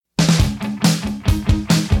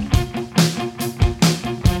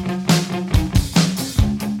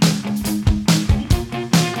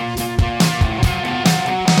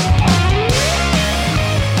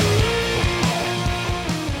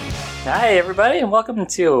everybody, and welcome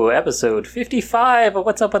to episode 55 of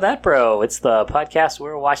What's Up With That Bro. It's the podcast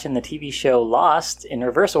where we're watching the TV show Lost in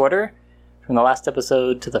reverse order, from the last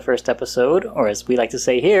episode to the first episode, or as we like to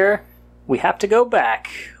say here, we have to go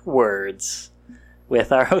backwards,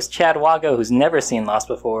 with our host Chad Wago, who's never seen Lost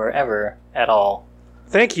before, ever, at all.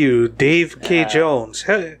 Thank you, Dave K. Jones.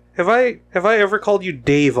 Have I ever called you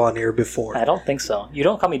Dave on here before? I don't think so. You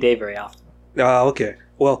don't call me Dave very often. Okay.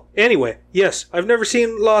 Well, anyway, yes, I've never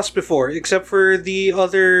seen Lost before, except for the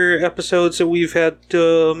other episodes that we've had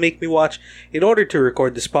to make me watch in order to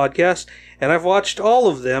record this podcast, and I've watched all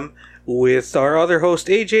of them with our other host,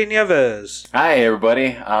 AJ Nieves. Hi,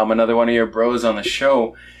 everybody. I'm another one of your bros on the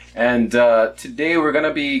show, and today we're going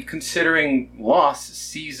to be considering Lost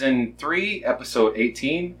Season 3, Episode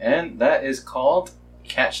 18, and that is called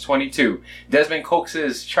Catch-22. Desmond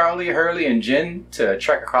coaxes Charlie, Hurley, and Jin to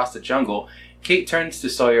trek across the jungle. Kate turns to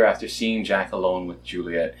Sawyer after seeing Jack alone with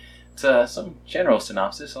Juliet. It's some general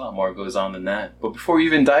synopsis. A lot more goes on than that. But before we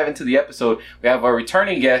even dive into the episode, we have our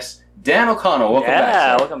returning guest, Dan O'Connell. Welcome back,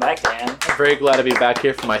 sir. Welcome back, Dan. I'm very glad to be back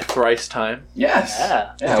here for my thrice time. Yes.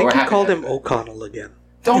 Yeah. I think you called him O'Connell again.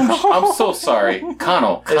 I'm so sorry.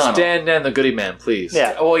 Connell. It's Dan the Goody Man, please.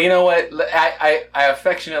 Yeah. Well, you know what? I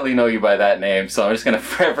affectionately know you by that name, so I'm just going to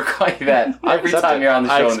forever call you that every time you're on the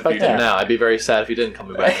show in the expect future. it now. I'd be very sad if you didn't call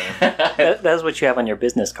me by that. That's what you have on your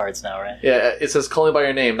business cards now, right? Yeah, it says call me by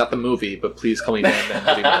your name, not the movie, but please call me Dan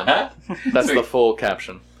Goody Man. That's Sweet. the full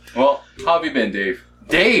caption. Well, how have you been, Dave?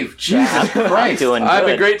 Dave, Jesus Christ. Doing I've good.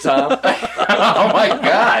 been great, Tom. Oh my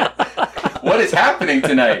God. What is happening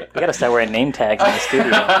tonight? We gotta start wearing name tags in the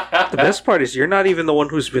studio. The best part is you're not even the one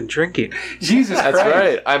who's been drinking. Jesus That's Christ.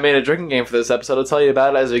 right. I made a drinking game for this episode. I'll tell you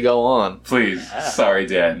about it as we go on. Please. Sorry,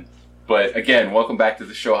 Dan. But again, welcome back to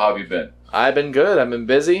the show. How have you been? I've been good. I've been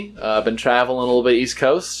busy. I've been traveling a little bit East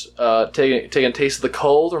Coast, taking a taste of the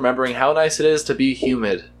cold, remembering how nice it is to be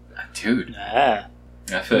humid. Dude, Ah,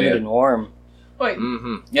 I feel humid you. and warm. Wait,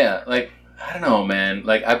 Mm-hmm. yeah, like, I don't know, man.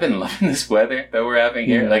 Like, I've been loving this weather that we're having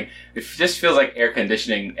here. Like, it just feels like air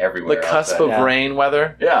conditioning everywhere. The cusp outside. of rain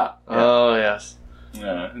weather. Yeah. Oh, yes.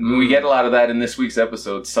 Yeah. We get a lot of that in this week's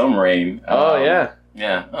episode. Some rain. Oh, yeah.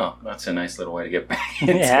 Yeah. Oh, that's a nice little way to get back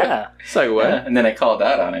into it. Yeah. Segue. Yeah, and then I called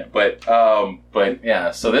out on it. But yeah.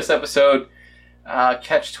 So this episode,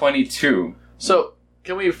 Catch-22. So,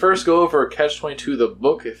 can we first go over Catch-22, the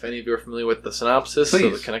book, if any of you are familiar with the synopsis, so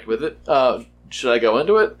Please. to connect with it? Should I go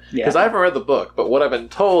into it? Yeah. Because I haven't read the book, but what I've been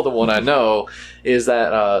told and what I know is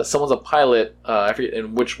that someone's a pilot, I forget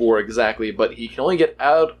in which war exactly, but he can only get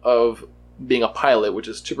out of being a pilot, which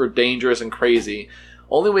is super dangerous and crazy.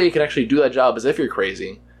 Only way you can actually do that job is if you're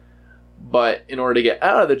crazy. But in order to get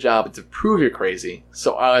out of the job, it's to prove you're crazy.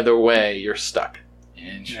 So either way, you're stuck.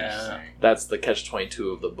 Interesting. That's the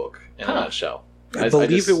Catch-22 of the book in a nutshell. I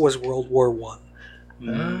believe it was World War One.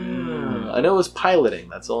 I know it was piloting.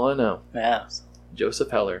 That's all I know. Yeah. Joseph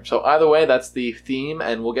Heller. So either way, that's the theme,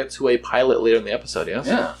 and we'll get to a pilot later in the episode. Yes.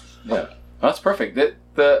 Yeah. Well, that's perfect.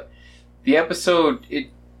 The episode.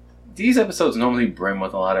 These episodes normally brim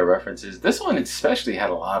with a lot of references. This one especially had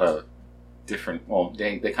a lot of different. Well,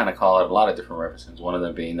 they kind of call it a lot of different references. One of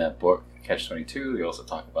them being that book Catch-22. They also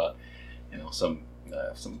talk about some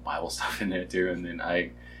Bible stuff in there too, and then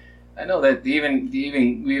I know that we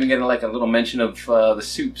even get like a little mention of the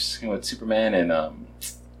soups with Superman and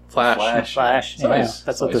Flash. Flash. It's Yeah. always-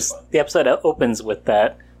 That's it's what always fun. the episode opens with,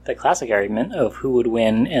 the classic argument of who would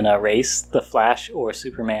win in a race, the Flash or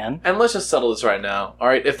Superman. And let's just settle this right now. All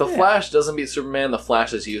right. If the Flash doesn't beat Superman, the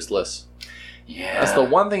Flash is useless. Yeah, That's the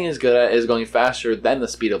one thing he's good at, is going faster than the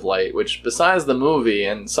speed of light. Which, besides the movie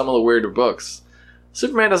and some of the weirder books,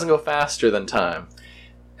 Superman doesn't go faster than time.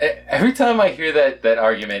 Every time I hear that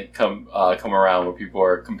argument come around where people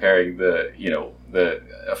are comparing the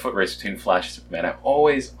foot race between Flash and Superman, I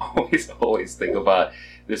always think about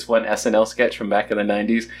this one SNL sketch from back in the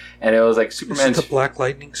 90s, and it was like Is Superman's. it the Black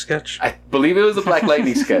Lightning sketch? I believe it was the Black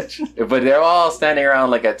Lightning sketch, but they're all standing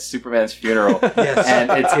around like at Superman's funeral, Yes. and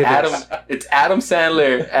it's It Adam. is. It's Adam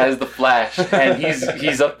Sandler as the Flash, and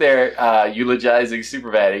he's up there eulogizing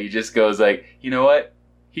Superman, and he just goes like, you know what?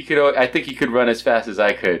 I think he could run as fast as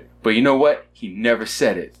I could, but you know what? He never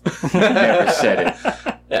said it. He never said it.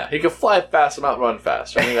 Yeah, he could fly fast and not run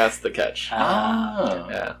fast. I think that's the catch. Ah.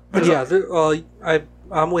 Yeah. But yeah,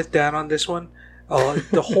 I'm with Dan on this one.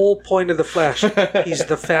 The whole point of the Flash, he's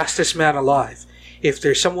the fastest man alive. If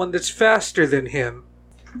there's someone that's faster than him,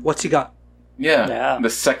 what's he got? Yeah, the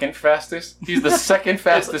second fastest. He's the second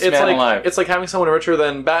fastest man like, alive. It's like having someone richer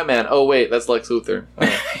than Batman. Oh wait, that's Lex Luthor.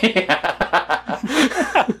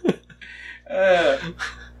 Yeah.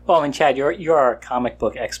 Well, I mean, Chad, you're our comic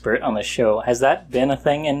book expert on the show. Has that been a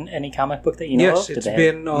thing in any comic book that you know Yes, of? it's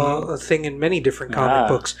been a thing in many different comic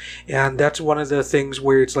books. And that's one of the things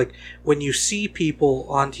where it's like when you see people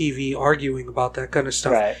on TV arguing about that kind of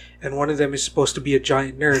stuff, Right. and one of them is supposed to be a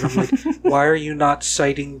giant nerd, I'm like, why are you not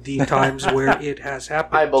citing the times where it has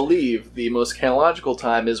happened? I believe the most chronological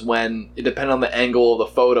time is when it depended on the angle of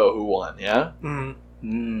the photo who won, yeah? Mhm.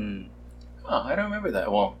 Mm. Oh, I don't remember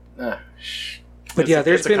that. Well, But yeah,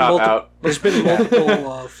 there's it's a been cop-out.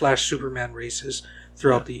 multiple Flash Superman races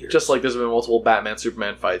throughout the years. Just like there's been multiple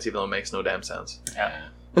Batman-Superman fights, even though it makes no damn sense. Yeah.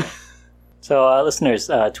 So,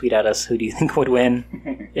 listeners, tweet at us. Who do you think would win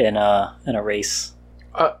in a race?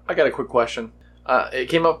 I got a quick question. It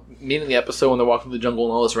came up in the episode when they're walking through the jungle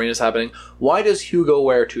and all this rain is happening. Why does Hugo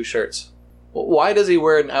wear 2 shirts? Why does he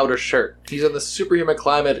wear an outer shirt? He's in this superhuman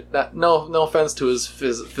climate. No offense to his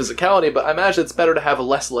physicality, but I imagine it's better to have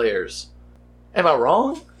less layers. Am I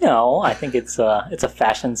wrong? No, I think it's a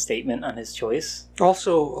fashion statement on his choice.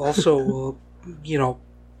 Also,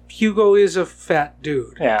 Hugo is a fat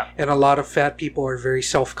dude. Yeah. And a lot of fat people are very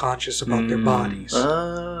self-conscious about their bodies.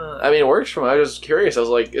 I mean, it works for me. I was just curious. I was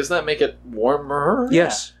like, doesn't that make it warmer?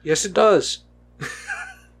 Yes, it does.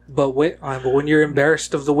 But when you're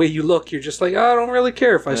embarrassed of the way you look, you're just like, I don't really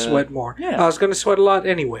care if I sweat more. Yeah. I was going to sweat a lot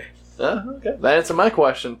anyway. Okay. That answered my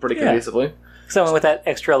question pretty convincingly. So with that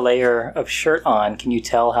extra layer of shirt on, can you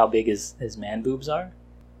tell how big his man boobs are?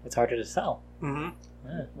 It's harder to tell. Mm-hmm.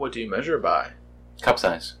 Yeah. What do you measure by? cup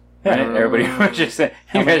size. Yeah. Right? Everybody measures it.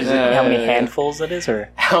 How many handfuls it is,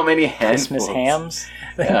 or How many handfuls? Christmas hams?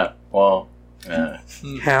 Yeah. Well.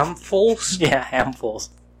 Hamfuls? Yeah, handfuls.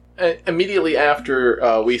 Immediately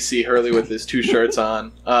after we see Hurley with his 2 shirts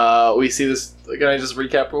on, we see this. Can I just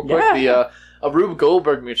recap real quick? Yeah. A Rube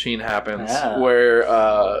Goldberg machine happens where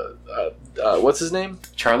what's his name?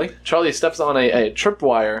 Charlie. Charlie steps on a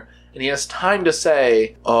tripwire and he has time to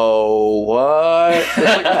say, "Oh, what?" It's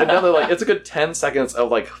like it's a good 10 seconds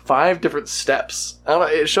of 5 different steps. I don't know.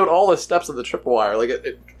 It showed all the steps of the tripwire.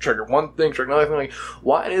 It triggered one thing, triggered another thing. Like,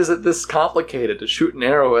 why is it this complicated to shoot an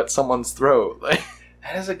arrow at someone's throat?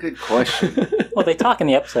 That is a good question. Well, they talk in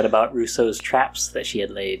the episode about Russo's traps that she had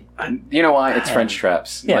laid. You know why? It's French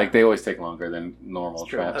traps. Yeah. They always take longer than normal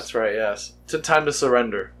traps. That's right. Yes. It's time to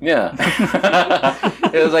surrender. Yeah.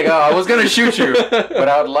 It was like, oh, I was going to shoot you, but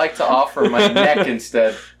I would like to offer my neck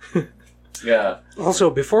instead. Yeah. Also,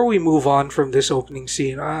 before we move on from this opening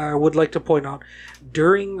scene, I would like to point out,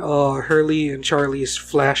 during Hurley and Charlie's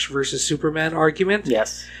Flash versus Superman argument,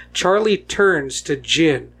 Yes. Charlie turns to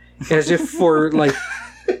Jin as if for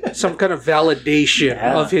some kind of validation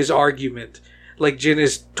of his argument. Like Jin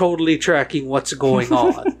is totally tracking what's going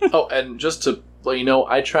on. Oh, and just to let you know,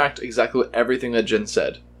 I tracked exactly everything that Jin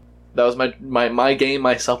said. That was my game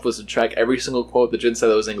myself, was to track every single quote that Jin said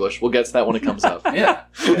that was English. We'll get to that when it comes up. Yeah.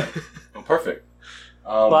 Well, perfect.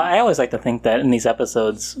 Well, I always like to think that in these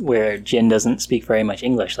episodes where Jin doesn't speak very much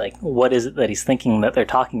English, what is it that he's thinking that they're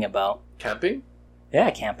talking about? Camping?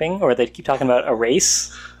 Yeah, camping. Or they keep talking about a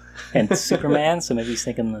race and Superman, so maybe he's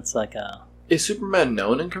thinking it's like a... Is Superman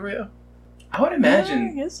known in Korea? I would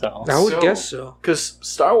imagine. I guess so. I would guess so. Because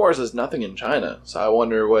Star Wars is nothing in China, so I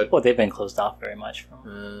wonder what... Well, they've been closed off very much.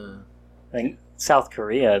 I think South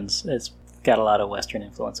Korea, it's got a lot of Western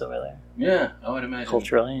influence over there. Yeah, I would imagine.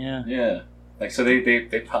 Culturally, yeah. Yeah. So they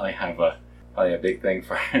probably have a big thing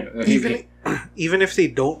for... Even if they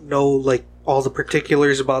don't know all the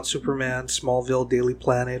particulars about Superman, Smallville, Daily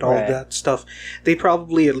Planet, all of that stuff, they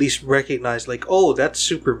probably at least recognize oh, that's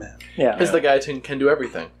Superman. Yeah. Because the guy can do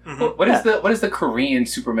everything. Mm-hmm. What is the Korean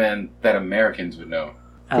Superman that Americans would know?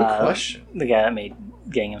 Good question. The guy that made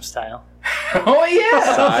Gangnam Style. Oh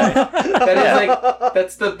yeah, that is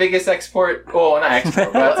that's the biggest export. Oh, not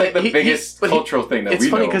export, but that's the biggest cultural thing that we know.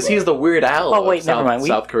 It's funny because he's the Weird Al. Oh wait, never mind.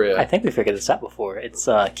 South Korea. I think we figured this out before. It's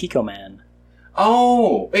Kiko Man.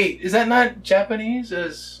 Oh wait, is that not Japanese?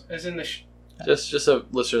 As in the. Just so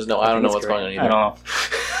listeners know, I don't know what's going on either. I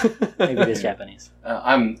don't know. Maybe it is Japanese.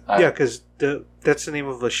 Yeah, because that's the name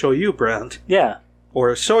of a shoyu brand. Yeah.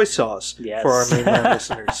 Or soy sauce for our mainland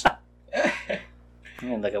listeners. I'm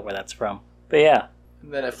gonna look at where that's from. But yeah.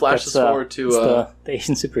 And then it flashes forward to the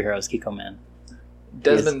Asian superheroes, Kiko Man.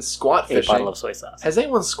 Desmond squat fishing. A bottle of soy sauce. Has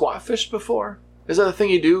anyone squat fished before? Is that the thing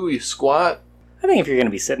you do? You squat? I think if you're going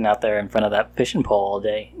to be sitting out there in front of that fishing pole all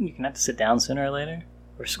day, you're going to have to sit down sooner or later.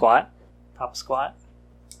 Or squat. Papa squat.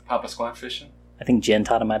 Papa squat fishing? I think Jen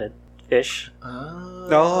taught him how to fish.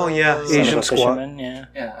 Oh, yeah. Asian squat. Yeah.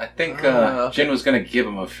 Yeah, I think Jin was going to give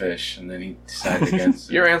him a fish, and then he decided against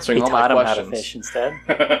it. You're answering all my questions. He taught him how to fish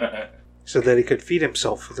instead. so that he could feed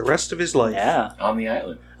himself for the rest of his life. Yeah. On the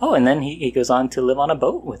island. Oh, and then he goes on to live on a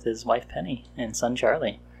boat with his wife Penny and son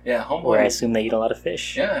Charlie, Yeah, homeboy. where I assume they eat a lot of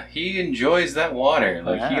fish. Yeah, he enjoys that water.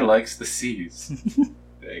 Like, he Wow. likes the seas.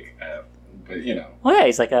 Like, but, you know. Well, yeah,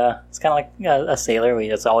 it's kind of like a sailor.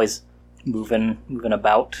 He's always moving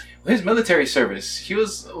about. His military service,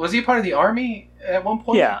 was he a part of the army at one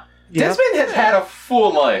point? Yeah. Desmond has had a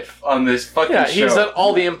full life on this fucking Yeah, show. he's done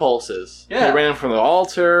all the impulses. Yeah. He ran from the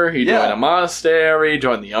altar, he Yeah. joined a monastery,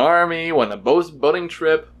 joined the army, went on a boating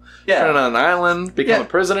trip, Yeah. went on an island, became Yeah. a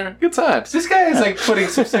prisoner. Good times. This guy is like putting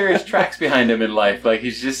some serious tracks behind him in life. Like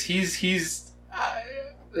he's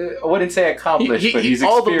I wouldn't say accomplished, but he's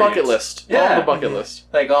all the experienced. bucket list. Yeah. All the bucket list.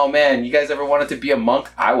 Like, oh man, you guys ever wanted to be a monk?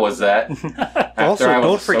 I was that. After Also, I was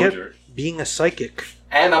don't a forget soldier. being a psychic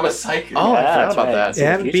And I'm a psychic. Oh, I Yeah, forgot that's about right. that. It's in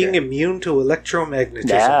the and being future. immune to electromagnetism.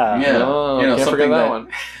 Yeah. Yeah, Oh, you know, can't something forget that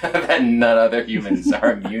that, one. that none other humans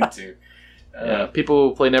are immune to. Yeah, people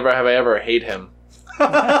who play Never Have I Ever hate him.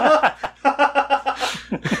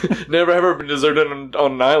 Never ever been deserted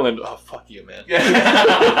on an island. Oh, fuck you, man.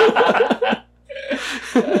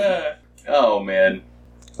 Oh man.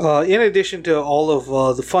 In addition to all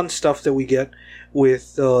of the fun stuff that we get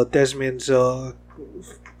with Desmond's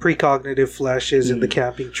precognitive flashes and the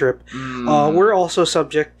camping trip, we're also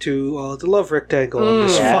subject to the love rectangle on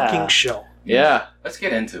this Yeah. fucking show. Yeah. Let's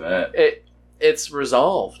get into that. It's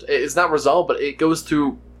resolved. It's not resolved, but it goes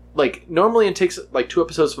through. Like, normally it takes like 2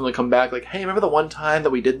 episodes for them to come back. Like, hey, remember the one time that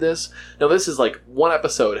we did this? No, this is like 1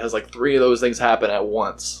 episode has like 3 of those things happen at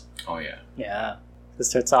once. Oh yeah. Yeah. It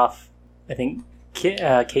starts off, I think, Kate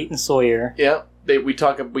and Sawyer. Yeah, we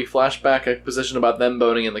flash back a position about them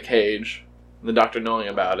boning in the cage, and the doctor knowing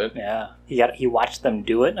about it. Yeah. He watched them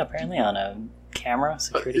do it, apparently, on a camera,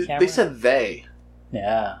 security camera. They said they.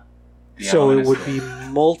 Yeah. The So it ominous would one. be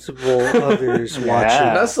multiple others Yeah. watching.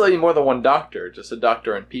 Not necessarily more than one doctor, just a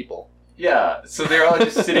doctor and people. Yeah, so they're all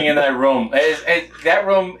just sitting in that room. And that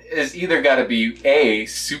room is either got to be A,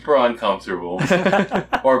 super uncomfortable,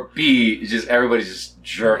 or B, just everybody's just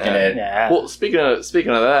jerking it. Yeah. Well, speaking of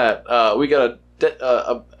that, we got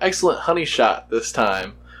a excellent honey shot this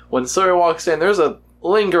time. When Sawyer walks in, there's a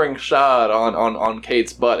lingering shot on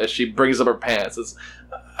Kate's butt as she brings up her pants.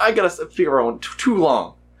 I gotta figure out too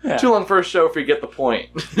long. Yeah. Too long for a show if you get the point.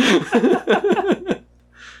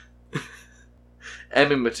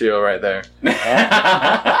 Emmy material right there.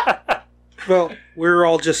 Well, we're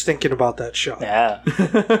all just thinking about that shot. Yeah.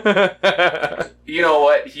 You know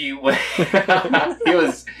what? He was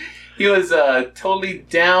totally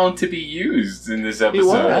down to be used in this episode. He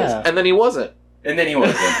was, Yeah. and then he wasn't. And then he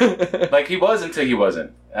wasn't. Like, he was until he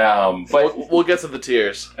wasn't. But, We'll get to the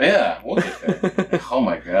tears. yeah, we'll get there. Oh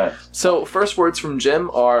my god. So, first words from Jim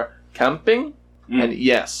are camping and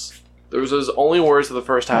yes. Those are his only words for the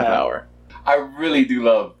first half Yeah. hour. I really do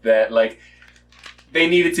love that, like, they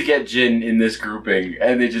needed to get Jin in this grouping,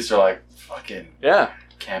 and they just are like, fucking Yeah,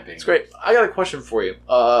 camping. it's great. I got a question for you.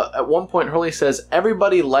 At one point, Hurley says,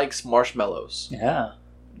 everybody likes marshmallows. Yeah.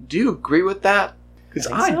 Do you agree with that? Because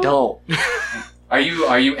think I so. don't. Are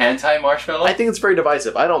you anti-marshmallow? I think it's very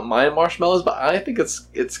divisive. I don't mind marshmallows, but I think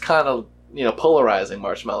it's kind of, polarizing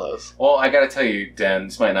marshmallows. Well, I gotta tell you, Dan,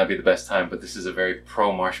 this might not be the best time, but this is a very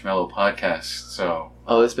pro-marshmallow podcast, so...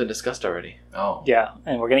 Oh, it's been discussed already. Oh. Yeah.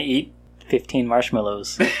 And we're going to eat 15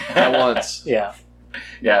 marshmallows. At once. Yeah.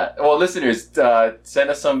 Yeah. Well, listeners, send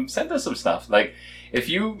us some stuff. Like,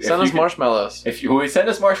 Send us marshmallows. If you send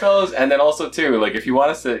us marshmallows, and then also too, like, if you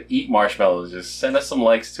want us to eat marshmallows, just send us some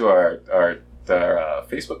likes to our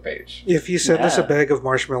Facebook page. If you send us a Yeah. bag of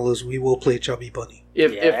marshmallows, we will play Chubby Bunny.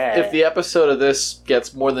 If the episode of this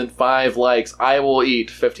gets more than 5 likes, I will eat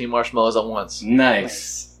 15 marshmallows at once.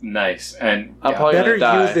 Nice. And I'm yeah. probably Better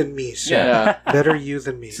gonna die. you than me, sir. Yeah. Better you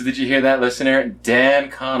than me. So did you hear that, listener? Dan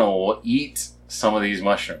Connell will eat some of these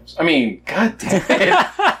mushrooms. I mean, god damn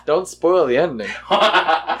it. Don't spoil the ending.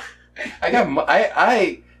 I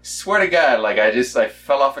swear to God, like, I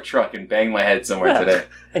fell off a truck and banged my head somewhere today.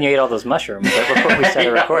 And you ate all those mushrooms right before we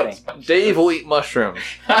started recording. Dave will eat mushrooms.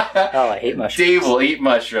 Oh, I hate mushrooms. Dave will eat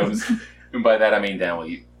mushrooms. And by that I mean Dan will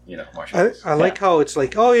eat, marshmallows. I like how it's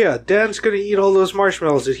like, oh yeah, Dan's gonna eat all those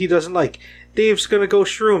marshmallows that he doesn't like. Dave's gonna go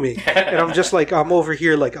shrooming. And I'm just like, I'm over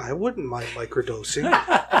here like, I wouldn't mind microdosing.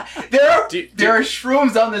 There are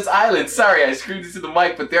shrooms on this island. Sorry, I screamed into the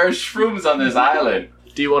mic, but there are shrooms on this island.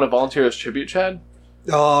 Do you want to volunteer as tribute, Chad?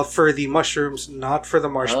 For the mushrooms, not for the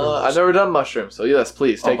marshmallows. I've never done mushrooms, so yes,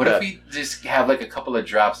 please take What that. if we just have like a couple of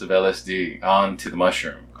drops of LSD onto the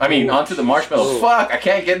mushroom? I mean, onto the marshmallow. Ooh. Fuck, I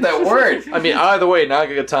can't get that word. I mean, either way, not a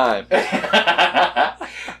good time.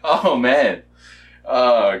 Oh man.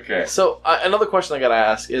 Oh, okay. So another question I gotta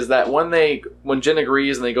ask is that when Jin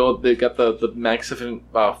agrees and they got the magnificent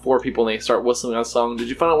 4 people and they start whistling that song. Did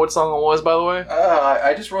you find out what song it was, by the way?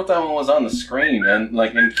 I just wrote down what was on the screen, and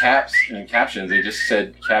like in captions, they just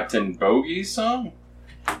said Captain Bogey's song.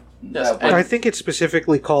 Yes, But- I think it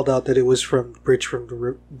specifically called out that it was from Bridge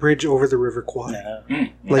Over the River Kwai, Yeah.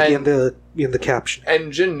 like And- in the caption.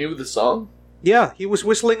 And Jin knew the song. Yeah, he was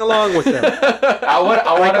whistling along with them. I want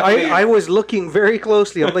to believe. I was looking very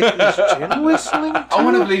closely. I'm like, is Jin whistling? I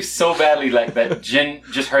want to too? believe so badly like that Jin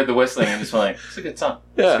just heard the whistling and just went like, it's a good song.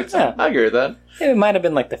 It's a Yeah, good song. I agree with that. It might have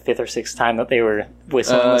been like the 5th or 6th time that they were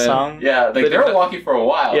whistling the Yeah. song. Yeah, like they were walking for a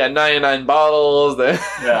while. Yeah, 99 bottles.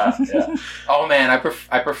 Yeah. Oh man,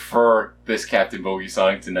 I prefer this Captain Bogey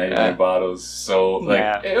song to 99 Yeah. Bottles. So like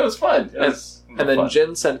Yeah. it was fun. It was And then fun.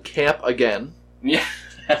 Jin said camp again. Yeah.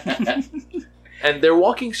 And they're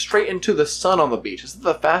walking straight into the sun on the beach. Isn't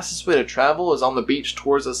the fastest way to travel is on the beach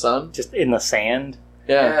towards the sun? Just in the sand.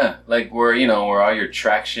 Yeah. Like where where all your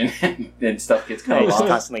traction and stuff gets kind Kind of just lost.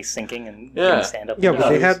 constantly sinking and Yeah. getting sand up. Yeah, their but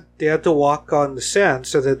nose. they had to walk on the sand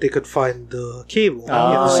so that they could find the cable. Oh,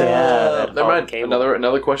 in the sand. yeah. that Never mind. cable.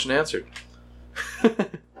 Another question answered.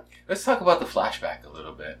 Let's talk about the flashback a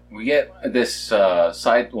little bit. We get this we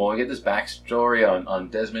get this backstory on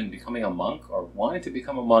Desmond becoming a monk or wanting to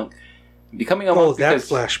become a monk. Becoming a Oh, monk that because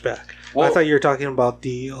flashback. Well- I thought you were talking about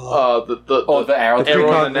the the arrow. the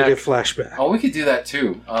arrow in the neck. precognitive flashback. Oh, we could do that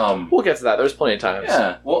too. We'll get to that. There's plenty of times.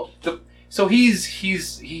 Yeah. Well, so he's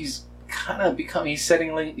kind of he's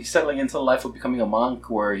settling into the life of becoming a monk,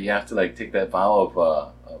 where you have to like take that vow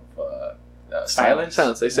of silence.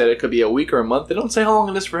 Silence. They said it could be a week or a month. They don't say how long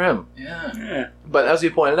it is for him. Yeah. Yeah. But as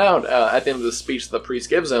you pointed out, at the end of the speech the priest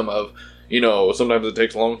gives him of, sometimes it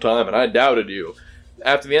takes a long time and I doubted you.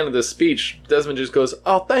 After the end of this speech, Desmond just goes,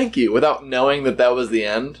 "Oh, thank you," without knowing that was the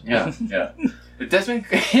end. Yeah. But Desmond,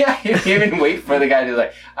 he didn't even wait for the guy to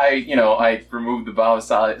like, I removed the vow of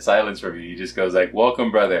silence from you. He just goes like, "Welcome,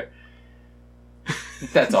 brother."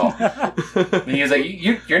 That's all. And he was like,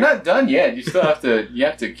 "You're not done yet. You still have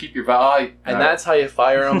to keep your vow." And that's how you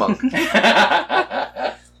fire a monk.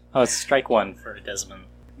 Oh, it's strike one for Desmond.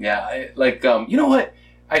 Yeah, you know what?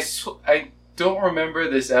 I don't remember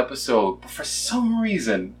this episode, but for some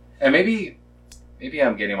reason, and maybe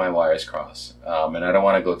I'm getting my wires crossed, and I don't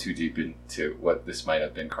want to go too deep into what this might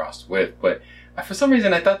have been crossed with, but for some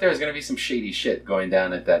reason I thought there was going to be some shady shit going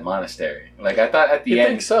down at that monastery. Like I thought at the You end,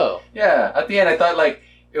 think so? yeah, at the end I thought like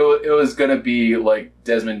it was going to be like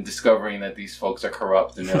Desmond discovering that these folks are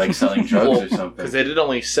corrupt and they're like selling drugs or something. Because they did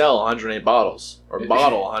only sell 108 bottles. Or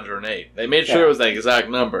bottle 108. They made sure Yeah. it was the exact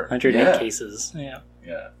number. 108 Yeah. cases. Yeah.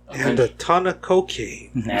 Yeah. And a ton of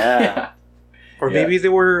cocaine. Yeah. Or Yeah. maybe they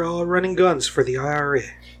were running guns for the IRA.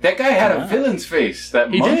 That guy had a Wow. villain's face.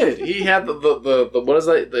 That He monk. did. He had the what is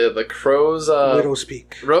that? The crow's Widow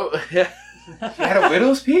speak. Yeah. He had a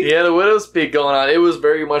widow's peak. He had a widow's peak going on. It was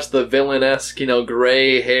very much the villain-esque,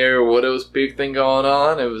 gray hair widow's peak thing going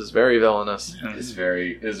on. It was very villainous. It's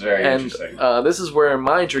very And interesting. this is where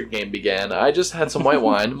my drink game began. I just had some white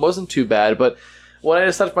wine. It wasn't too bad, but what I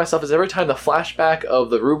decided for myself is every time the flashback of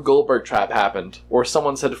the Rube Goldberg trap happened, or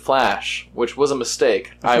someone said flash, which was a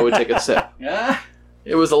mistake, I would take a sip. Yeah.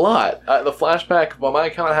 It was a lot. The flashback, by my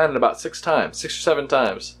account, I had it about 6 or 7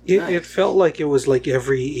 times. It felt like it was like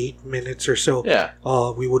every 8 minutes or so. Yeah.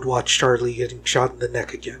 We would watch Charlie getting shot in the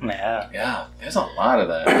neck again. Yeah. Yeah. There's a lot of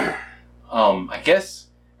that. I guess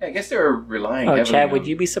they were relying Oh, heavily Chad, on... would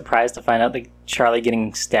you be surprised to find out that Charlie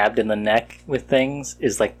getting stabbed in the neck with things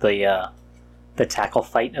is like the tackle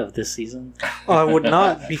fight of this season? I would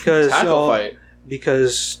not Tackle fight.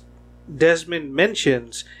 because Desmond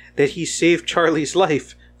mentions that he saved Charlie's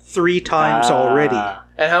life 3 times already.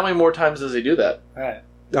 And how many more times does he do that? Right.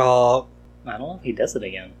 Uh, I don't know if he does it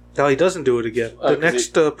again. no, he doesn't do it again. Oh, The 'cause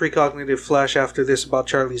next precognitive flash after this about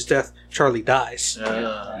Charlie's death, Charlie dies.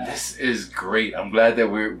 This is great. I'm glad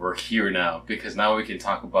that we're here now, because now we can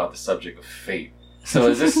talk about the subject of fate. So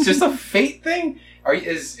is this just a fate thing?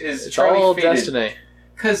 Is It's Charlie all fated? destiny.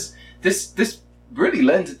 Because this really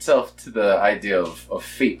lends itself to the idea of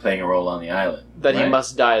fate playing a role on the island. That he right?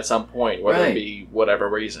 must die at some point, whether Right. it be whatever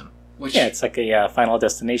reason. Which, Yeah, it's like a Final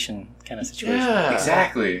Destination kind of situation. Yeah.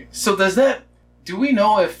 exactly. So do we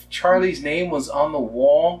know if Charlie's name was on the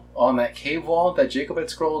wall, on that cave wall that Jacob had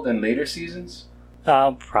scrolled in later seasons?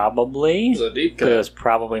 Probably. It was a deep But it cut. was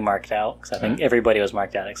probably marked out, because I think everybody was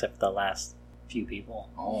marked out except for the last few people.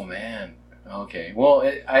 Oh man. Okay. Well,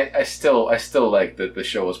 I still like that the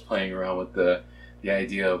show was playing around with the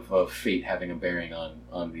idea of fate having a bearing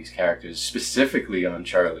on these characters, specifically on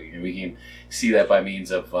Charlie, and we can see that by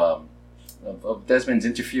means of of Desmond's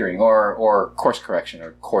interfering or course correction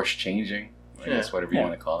or course changing. I guess whatever you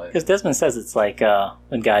want to call it. Because Desmond says it's like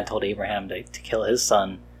when God told Abraham to kill his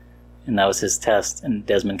son, and that was his test, and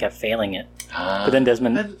Desmond kept failing it. But then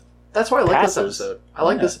Desmond that's why I like passes. this episode. I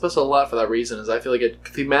like this episode a lot for that reason, is I feel like it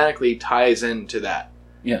thematically ties into that.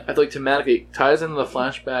 Yeah. I feel like thematically it ties into the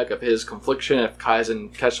flashback of his confliction, it ties in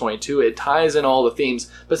Catch-22, it ties in all the themes,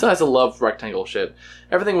 besides the love rectangle shit.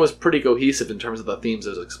 Everything was pretty cohesive in terms of the themes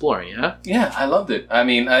it was exploring, yeah? Yeah, I loved it. I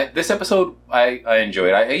mean, this episode, I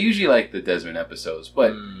enjoyed. I usually like the Desmond episodes,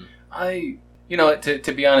 but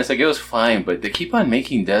to be honest, like, it was fine, but they keep on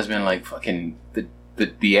making Desmond like fucking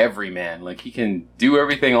the everyman. Like, he can do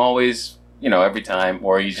everything always, every time,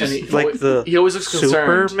 or he's just... He always looks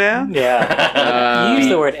concerned. Superman? Yeah. You used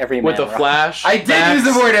the word everyman. With the Flash. I did use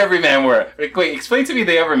the word everyman word. Wait, explain to me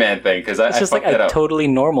the everyman thing, because it's just like a totally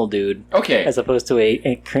normal dude. Okay. As opposed to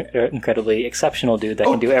a incredibly exceptional dude that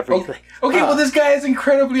can do everything. Okay, well, this guy is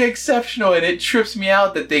incredibly exceptional, and it trips me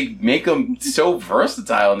out that they make him so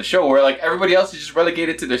versatile in the show, where, like, everybody else is just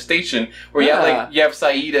relegated to their station, where you have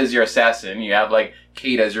Saeed as your assassin, you have, like,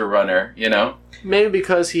 Kate as your runner, Maybe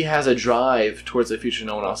because he has a drive towards the future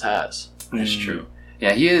no one else has. That's true.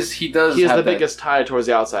 Yeah, he is the biggest tie towards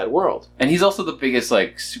the outside world. And he's also the biggest,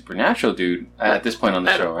 like, supernatural dude at this point on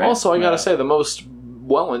the show, right? Also, I gotta say, the most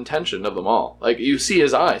well-intentioned of them all. Like, you see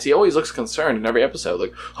his eyes. He always looks concerned in every episode.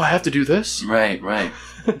 Like, I have to do this? Right.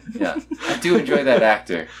 Yeah. I do enjoy that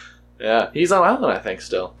actor. Yeah. He's on Island, I think,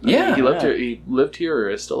 still. Yeah. He lived here or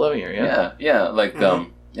is still living here, yeah? Yeah, like,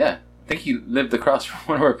 yeah. I think he lived across from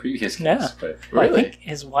one of our previous guests. Yeah. But Really? I think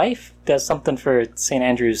his wife does something for St.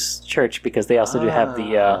 Andrew's Church, because they also do have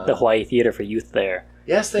the Hawaii Theater for Youth there.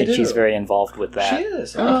 Yes, they do. And she's very involved with that. She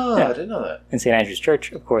is? Oh, I didn't know that. And St. Andrew's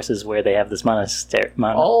Church, of course, is where they have this monastery.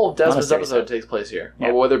 All of Desmond's episode takes place here.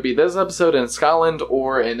 Yeah. Whether it be this episode in Scotland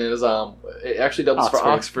or in his... it actually doubles for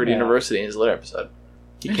Oxford University in his later episode.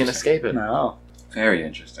 You can't escape it. No. Very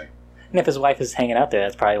interesting. And if his wife is hanging out there,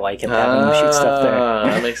 that's probably why he kept having him shoot stuff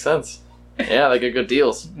there. That makes sense. Yeah, they get good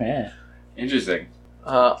deals. Yeah. Interesting.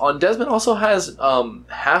 On Desmond also has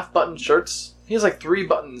half-button shirts. He has like 3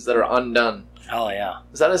 buttons that are undone. Oh, yeah.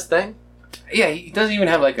 Is that his thing? Yeah, he doesn't even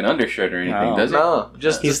have like an undershirt or anything, does he? No,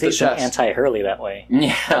 just he's the chest. anti-Hurley that way.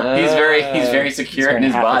 Yeah, he's very secure in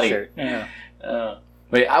his body. Yeah.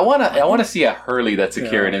 Wait, I wanna see a Hurley that's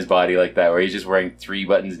secure in his body like that, where he's just wearing 3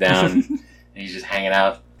 buttons down and he's just hanging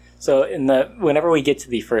out. So whenever we get to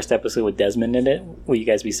the first episode with Desmond in it, will you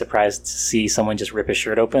guys be surprised to see someone just rip his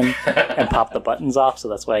shirt open and pop the buttons off? So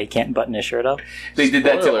that's why he can't button his shirt up. They did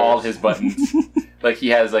that to all his buttons. Like, he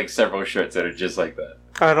has like several shirts that are just like that.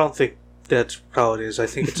 I don't think that's how it is. I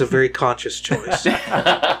think it's a very conscious choice.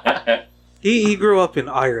 He grew up in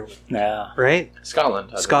Ireland, right?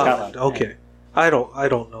 Scotland. Okay. I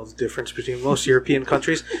don't know the difference between most European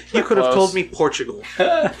countries. You could have told me Portugal.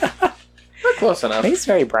 Close enough. He's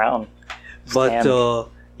very brown. But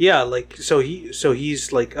yeah, like so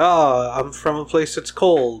he's like, I'm from a place that's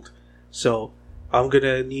cold, so I'm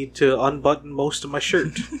gonna need to unbutton most of my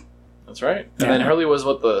shirt. That's right. And then Hurley was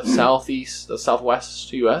the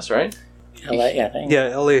southwest U.S., right? LA, I think.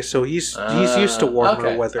 Yeah, LA. So he's used to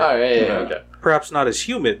warmer weather. Oh, yeah, okay. Perhaps not as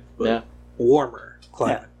humid, but warmer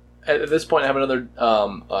climate. At this point, I have another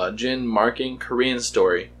Jin marking Korean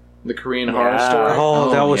story. The Korean horror story.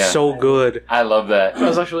 Oh, that was so good. I love that. That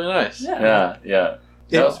was actually nice. Yeah. That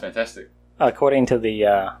was fantastic. According to the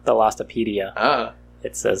Lostopedia,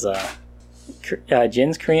 it says,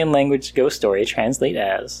 Jin's Korean language ghost story translate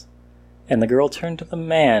as, and the girl turned to the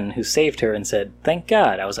man who saved her and said, "Thank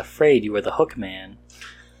God, I was afraid you were the hook man."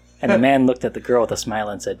 And the man looked at the girl with a smile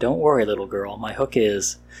and said, "Don't worry, little girl, my hook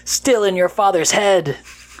is still in your father's head."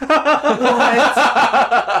 What?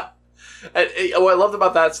 What I loved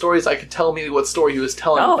about that story is I could tell me what story he was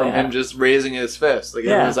telling from him just raising his fist. Like,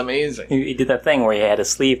 it was amazing. He did that thing where he had his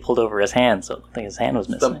sleeve pulled over his hand, so I think his hand was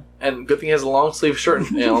missing. And good thing he has a long sleeve shirt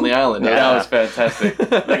on the island. That was fantastic.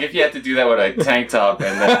 Like, if you had to do that with a tank top,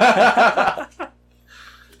 and then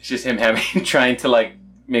it's just him trying to like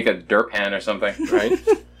make a derp hand or something, right?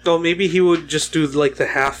 So maybe he would just do like the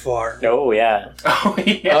half bar. Oh yeah.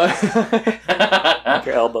 Make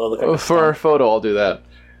your elbow look like for a photo, I'll do that.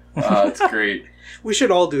 It's great. We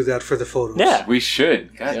should all do that for the photos. Yeah, we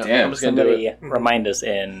should. God damn. I'm just gonna do it. Remind us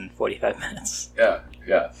in 45 minutes. Yeah.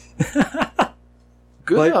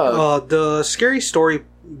 Good. But the scary story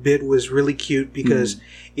bit was really cute because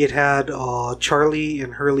it had Charlie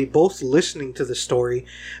and Hurley both listening to the story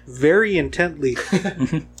very intently,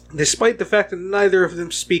 despite the fact that neither of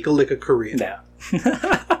them speak a lick of Korean. Yeah.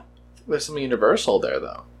 There's something universal there,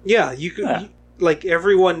 though. Yeah, you could. like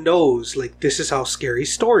everyone knows, like this is how scary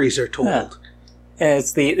stories are told. Yeah. And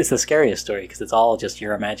it's the scariest story because it's all just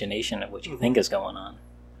your imagination of what you think is going on.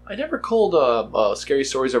 I never told scary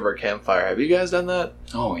stories over a campfire. Have you guys done that?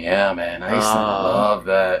 Oh yeah, man! I used to love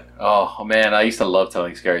that. Oh man, I used to love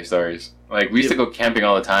telling scary stories. Like we used to go camping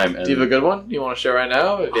all the time. And do you have a good one you want to share right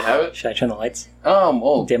now? If you have it. Should I turn the lights?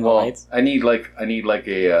 Dim the lights. I need like an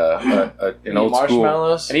old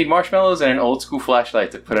marshmallows? school. I need marshmallows and an old school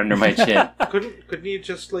flashlight to put under my chin. Couldn't you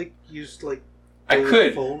just like use like I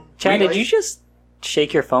could. phone? Chad, did you just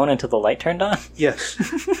shake your phone until the light turned on? Yes.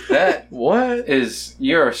 That What? is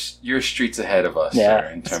you're streets ahead of us, Yeah, sir,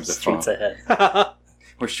 in terms of streets phone. ahead.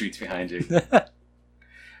 We're streets behind you. Do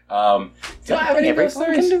I have any Every ghost phone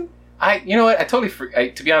stories? can do? You know what? I totally.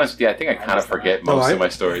 To be honest with you, I think I kind of forget most of my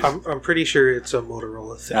stories. I'm pretty sure it's a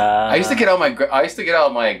Motorola thing. I used to get all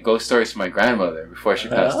my ghost stories from my grandmother before she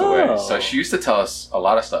passed away. Oh. So she used to tell us a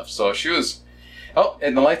lot of stuff. So she was,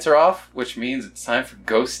 and the lights are off, which means it's time for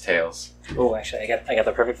ghost tales. Oh, actually, I got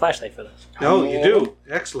the perfect flashlight for this. No, you do.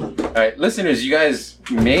 Excellent. All right, listeners, you guys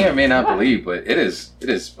may or may not believe, but it is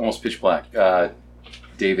almost pitch black.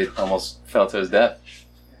 David almost fell to his death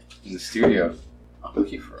in the studio. I'm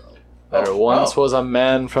looking for. There once was a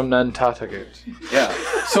man from Nantucket. Yeah.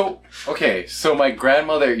 So my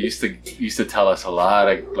grandmother used to tell us a lot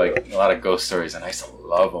of ghost stories, and I used to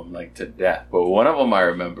love them like to death. But one of them I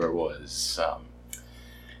remember was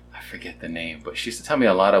I forget the name, but she used to tell me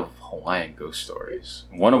a lot of Hawaiian ghost stories.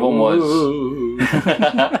 One of them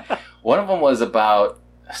was about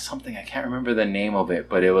something I can't remember the name of it,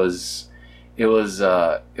 but it was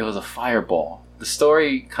a fireball. The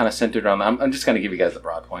story kind of centered around. I'm just going to give you guys the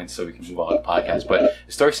broad points so we can move on to the podcast. But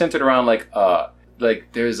the story centered around like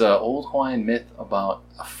there's an old Hawaiian myth about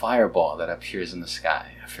a fireball that appears in the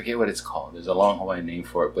sky. I forget what it's called. There's a long Hawaiian name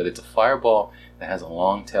for it, but it's a fireball that has a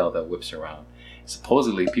long tail that whips around.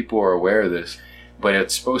 Supposedly, people are aware of this, but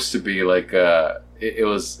it's supposed to be like it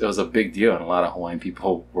was a big deal, and a lot of Hawaiian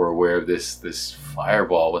people were aware of this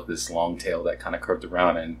fireball with this long tail that kind of curved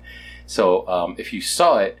around. And so, if you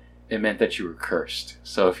saw it, it meant that you were cursed.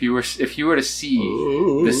 So if you were to see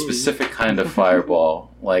this specific kind of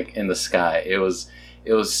fireball like in the sky, it was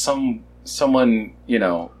someone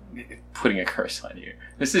putting a curse on you.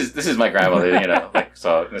 This is my grandmother,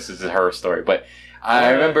 so this is her story. But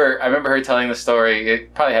I remember her telling the story.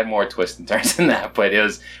 It probably had more twists and turns than that, but it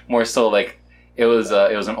was more so like it was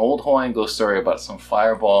an old Hawaiian ghost story about some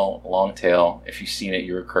fireball, long tail. If you've seen it,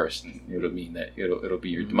 you were cursed, and it'll mean that it'll be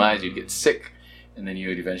your demise. You'd get sick. And then you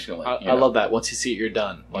would eventually I love that. Once you see it, you're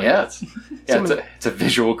done. Like, yeah. It's a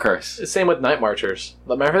visual curse. Same with Night Marchers.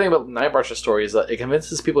 My favorite thing about Night Marcher story is that it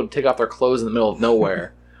convinces people to take off their clothes in the middle of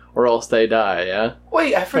nowhere, or else they die. Yeah.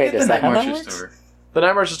 Wait, I forget the Night Marcher story. The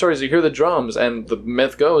Night Marcher story is you hear the drums, and the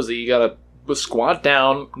myth goes that you gotta squat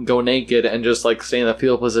down, go naked, and just like stay in the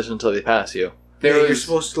fetal position until they pass you. You're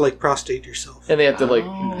supposed to like prostrate yourself. And they have to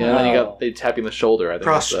then they tap you in the shoulder. I think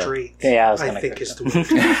prostrate. I think is the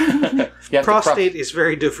word. Prostate is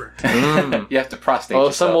very different. You have to prostate. Oh,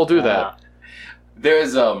 yourself. some will do that.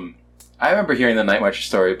 There's I remember hearing the Night Marcher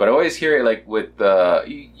story, but I always hear it like with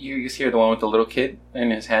you just hear the one with the little kid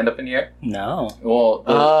and his hand up in the air. No. Well,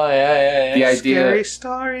 yeah. The idea. Scary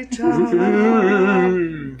story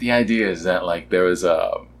time. The idea is that like there was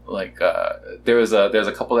a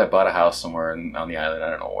couple that bought a house somewhere on the island, I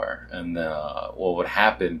don't know where, and what would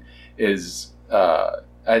happen is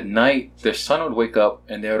at night their son would wake up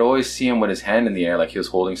and they would always see him with his hand in the air like he was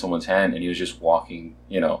holding someone's hand, and he was just walking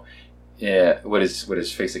with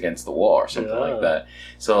his face against the wall or something like that.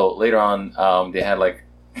 So later on they had like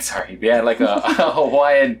a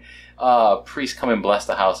Hawaiian priest come and bless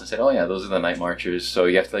the house and said, oh yeah, those are the Night Marchers, so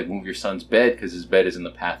you have to like move your son's bed because his bed is in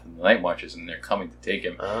the path of the Night Marchers and they're coming to take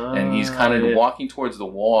him. And he's kind of walking towards the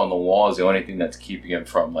wall, and the wall is the only thing that's keeping him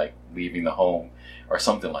from like leaving the home or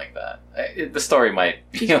something like that. The story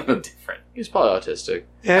might be a little different. He's probably autistic.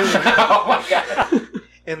 Oh my god.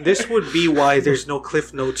 And this would be why there's no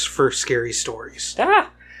cliff notes for scary stories.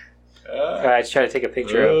 Alright, try to take a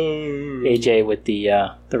picture of AJ with the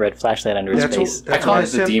red flashlight under his face. I call it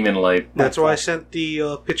the demon light. That's why I sent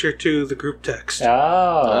the picture to the group text.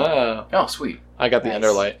 Oh, sweet. I got the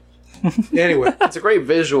underlight. Anyway. It's a great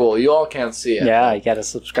visual. You all can't see it. Yeah, you gotta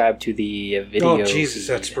subscribe to the video. Oh, Jesus,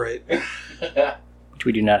 that's bright. Which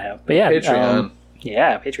we do not have. But yeah. Patreon.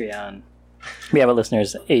 Patreon. We have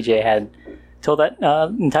listeners. AJ had told that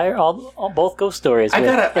both ghost stories in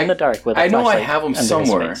the dark with a I know I flashlight have them under his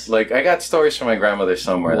somewhere. face. Like I got stories from my grandmother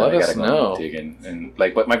somewhere. Let that I us gotta know. go dig in. And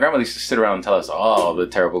like, but my grandmother used to sit around and tell us all the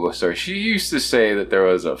terrible ghost stories. She used to say that there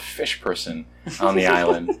was a fish person on the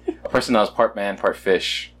island, a person that was part man, part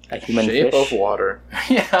fish. A human Shape fish. of water.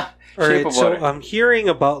 Yeah. All Shape right, of so water. I'm hearing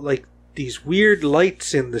about like these weird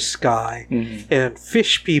lights in the sky and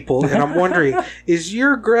fish people, and I'm wondering, is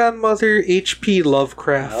your grandmother H.P.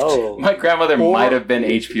 Lovecraft? Oh. My grandmother might have been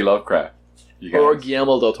H.P. Lovecraft. You Or guys.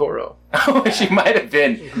 Guillermo del Toro. She might have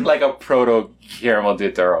been like a proto Guillermo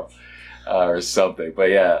del Toro or something. But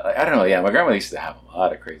yeah, I don't know. Yeah, my grandmother used to have a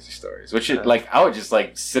lot of crazy stories. Which, like, I would just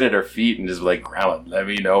like sit at her feet and just be like, Grandma, let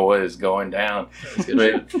me know what is going down.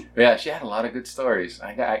 But, yeah, she had a lot of good stories.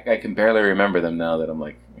 I can barely remember them now that I'm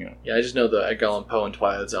like, you know. Yeah, I just know the Edgar Allan Poe and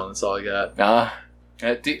Twilight Zone. That's all I got.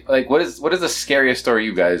 Like, what is the scariest story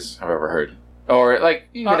you guys have ever heard? Or like,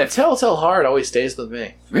 even if Telltale Heart always stays with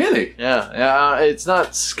me. really Yeah. It's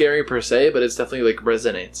not scary per se, but it's definitely like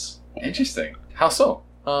resonates. interesting. How so?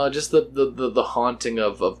 Just the haunting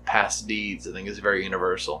of past deeds, I think, is very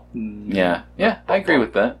universal. Yeah, I agree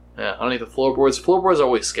with that. Yeah, underneath the floorboards. Floorboards are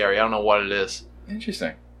always scary. I don't know what it is.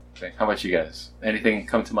 Interesting. Okay, how about you guys? Anything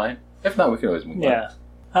come to mind? If not, we can always move on.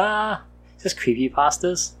 Yeah. Just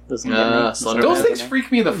creepypastas. Doesn't get me. Slender Those Man. things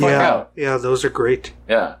freak me the fuck out. Yeah, those are great.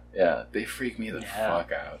 Yeah, they freak me the Yeah.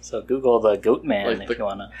 fuck out. So Google the Goat Man Like if you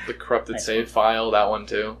wanna. The corrupted Nice save file, that one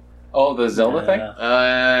too. Oh, the Zelda thing?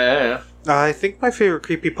 Yeah. I think my favorite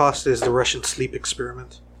creepypasta is the Russian sleep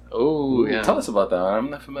experiment. Oh, yeah. Tell us about that one. I'm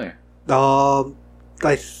not familiar.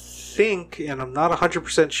 I think, and I'm not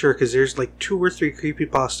 100% sure because there's like 2 or 3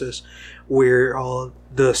 creepypastas where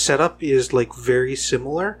the setup is like very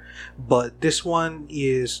similar, but this one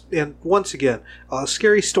is, and once again,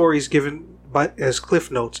 scary stories given as cliff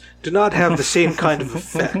notes do not have the same kind of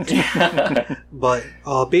effect. But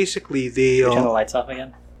basically, they Turn the lights off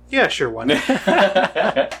again. yeah, sure, why not?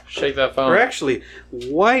 Shake that phone. Or actually,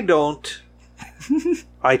 why don't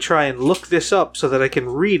I try and look this up so that I can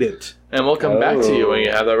read it? And we'll come back to you when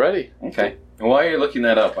you have that ready. Okay. And while you're looking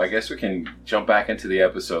that up, I guess we can jump back into the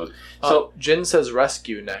episode. So, Jin says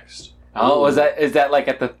rescue next. is that like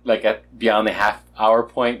at beyond the half-hour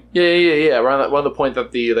point? Yeah. Around the point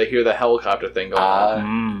that they hear the helicopter thing going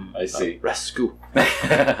on. I see. Rescue.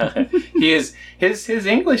 He is his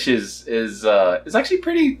English is actually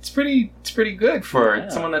pretty good for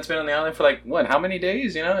someone that's been on the island for like how many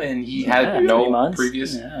days, and he had 3 no months.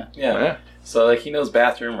 previous Yeah. So like he knows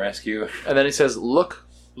bathroom rescue. And then he says, look.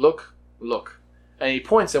 And he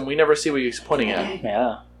points, and we never see what he's pointing at.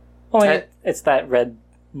 Yeah. Well, And- it's that red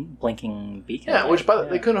blinking beacon. Yeah, right? which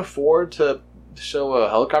they couldn't afford to show a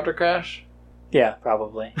helicopter crash. Yeah,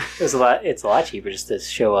 probably. It's a lot cheaper just to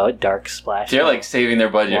show a dark splash. They're like saving their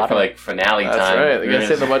budget Water. for like finale That's time. right. They gotta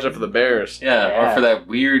save the budget for the Bears. Yeah, or for that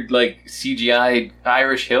weird like CGI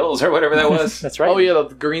Irish Hills or whatever that was. That's right. Oh yeah,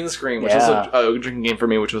 the green screen, which was a drinking game for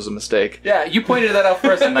me, which was a mistake. Yeah, you pointed that out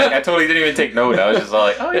first, and like I totally didn't even take note. I was just all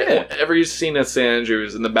like, oh yeah. Every scene at St.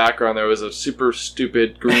 Andrews, in the background there was a super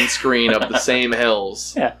stupid green screen of the same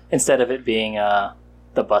hills. Yeah, instead of it being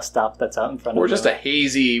the bus stop that's out in front Or of just a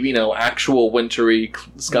hazy, actual wintry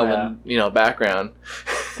Scotland, background.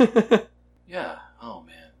 Yeah. Oh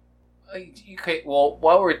man. Okay. Well,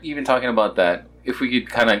 while we're even talking about that, if we could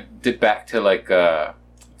kind of dip back to like to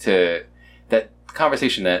that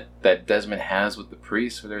conversation that Desmond has with the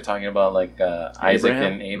priest, where they're talking about like Isaac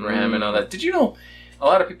and Abraham and all that. Did you know a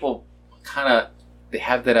lot of people kind of they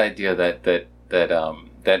have that idea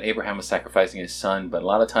that Abraham was sacrificing his son, but a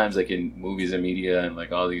lot of times, like in movies and media and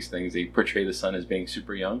like all these things, they portray the son as being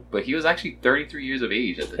super young, but he was actually 33 years of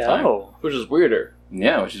age at the time. Oh. Which is weirder.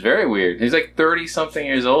 Yeah, which is very weird. He's like 30-something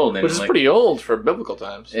years old, and Which is like, pretty old for biblical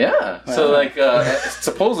times. Yeah. So like,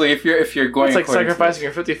 supposedly, if you're going, It's like according to sacrificing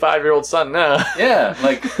your 55-year-old son now. Yeah,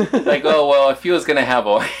 like oh well, if he was gonna have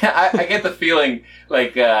I get the feeling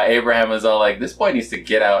like Abraham was all like, this boy needs to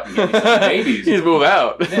get out and get me some babies. He needs to move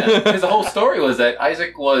out. Yeah, because the whole story was that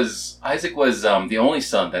Isaac was the only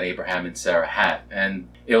son that Abraham and Sarah had, and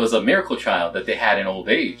it was a miracle child that they had in old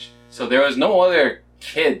age. So there was no other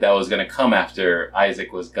kid that was going to come after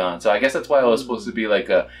Isaac was gone. So I guess that's why it was supposed to be like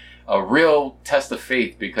a real test of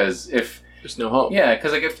faith, because if There's no hope. yeah,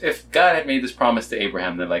 because like if God had made this promise to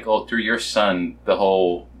Abraham that like, oh, through your son the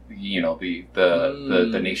whole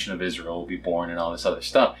the nation of Israel will be born and all this other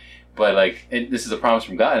stuff, but like this is a promise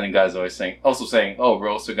from God, and then God's always saying, oh, we're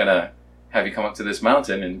also gonna have you come up to this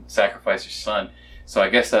mountain and sacrifice your son. So I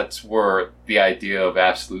guess that's where the idea of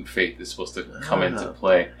absolute faith is supposed to come into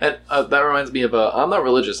play. And that reminds me of I'm not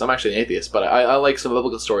religious. I'm actually an atheist, but I like some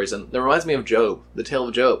biblical stories, and that reminds me of Job, the tale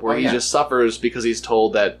of Job, where he just suffers because he's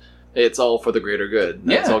told that it's all for the greater good.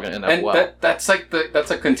 It's all going to end up well. That's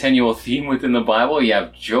a continual theme within the Bible. You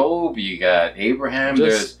have Job, you got Abraham,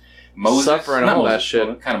 there's Moses, suffering not all Moses, that shit.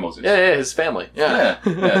 well, kind of Moses. Yeah, his family. Yeah.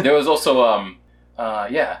 Yeah. There was also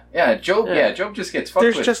Job. Yeah. Yeah, Job just gets fucked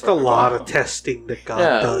There's with just for a lot while. of testing that God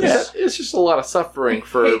Yeah, does. it's just a lot of suffering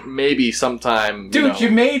for maybe sometime. Dude, you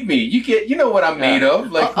made me. You know what I'm made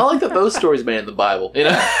of. Like, I like that those stories made in the Bible. You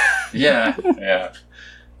know. yeah.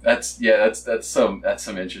 That's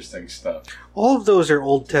some interesting stuff. All of those are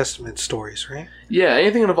Old Testament stories, right? Yeah,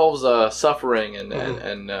 anything that involves suffering and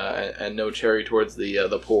no charity towards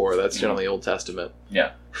the poor. That's generally Old Testament.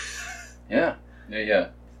 Yeah. Good Good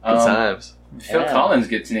times. Phil Yeah. Collins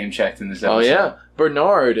gets name checked in this episode. Oh yeah,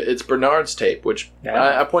 Bernard. It's Bernard's tape, which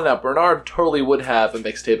Yeah. I pointed out. Bernard totally would have a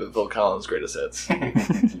mixtape of Phil Collins' greatest hits.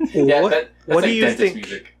 Yeah, What- that's what like do you dentist think-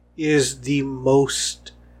 music. Is the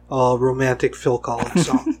most romantic Phil Collins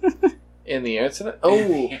song. In the internet.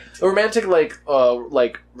 Oh, a romantic like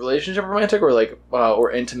relationship romantic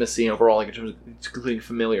or intimacy overall, like in terms of including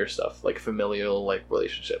familiar stuff, like familial like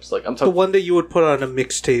relationships. Like I'm The talking. one that you would put on a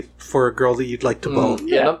mixtape for a girl that you'd like to bone.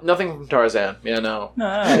 Yeah, Yeah. nothing from Tarzan. Yeah, no.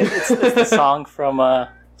 No, it's the song from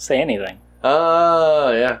Say Anything.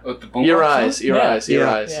 Yeah. With the boombox Your song? eyes, your Yeah. eyes, your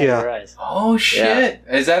Yeah. eyes. Yeah, Your Eyes. Oh shit!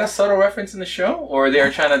 Is that a subtle reference in the show, or they're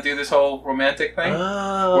trying to do this whole romantic thing?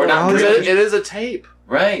 Oh, We're not because really- it is a tape.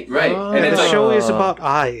 Right. Oh. And And it's the like, show is about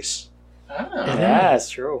eyes. Yeah, it's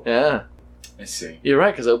true. Yeah, I see. you're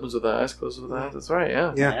right. Because it opens with the eyes, closes with the eyes. That's right.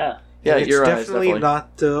 Yeah. Yeah. Yeah. Yeah, And it's your eyes, definitely definitely.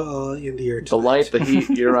 not in the air The tonight. light, the heat,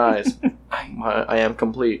 your eyes. I, I am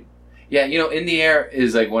complete. yeah, In the Air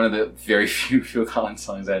is like one of the very few Phil Collins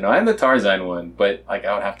songs I know, and the Tarzan one. But like,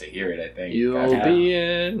 I would have to hear it. I think You'll Yeah. be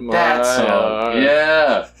in my that song. arms.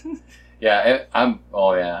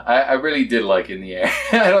 Yeah. I really did like In the Air.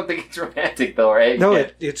 I don't think it's romantic though, right? No, Yeah.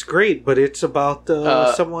 it's great, but it's about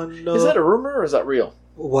someone. Is that a rumor or is that real?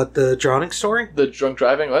 what, the drowning story? The drunk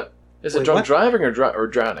driving? What? Is it Wait, drunk what? driving or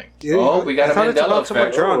drowning? Yeah, Oh, we got I a thought it's Mandela about someone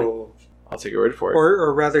effect. drowning, I'll take your word for it.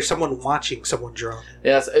 or rather, someone watching someone drown.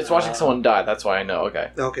 Yeah, it's watching someone die. That's why I know. Okay.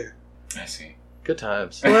 Okay. I see. Good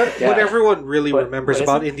times. What, Yeah. what everyone really What- remembers what is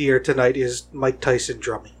about it? In the Air Tonight is Mike Tyson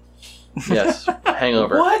drumming, Yes.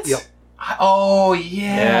 Hangover. What? Yep. Oh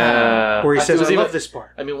yeah. Yeah. where he I says, was "I even- love this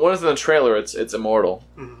part." I mean, what is in the trailer? It's immortal.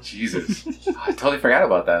 Mhm. Jesus, I totally forgot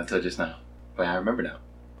about that until just now, but I remember now.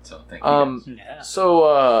 So thank you. Yeah.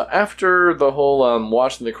 So after the whole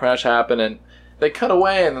watching the crash happen, and they cut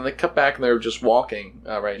away, and then they cut back, and they're just walking.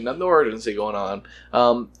 Right, no urgency going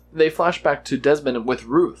on. They flash back to Desmond with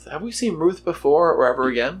Ruth. Have we seen Ruth before or ever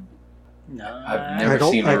again? No, I've never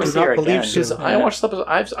seen I her. do See her not believe again. so. Because I watched the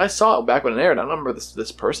episode. I saw it back when it aired. I don't remember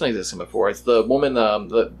this person existing before. It's the woman,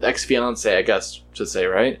 the ex-fiance, I guess, should say,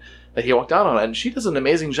 right? That he walked out on, and she does an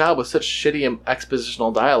amazing job with such shitty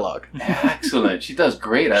expositional dialogue. Excellent. She does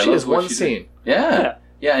great. I She love has what one she did. scene. Yeah.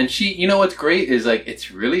 Yeah, and she, you know what's great is like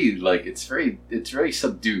it's really like it's very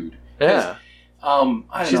subdued. Yeah, I don't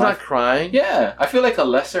she's know. not crying. Yeah, I feel like a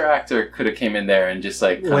lesser actor could have came in there and just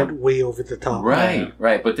like kind Went of, way over the top. right.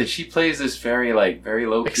 But then she plays this very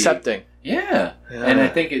low key. Accepting. Yeah. Yeah. And I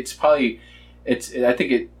think I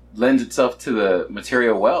think it lends itself to the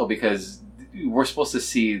material well because we're supposed to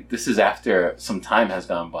see this is after some time has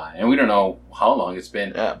gone by and we don't know how long it's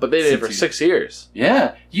been. Yeah, but they did it for Since 6 years.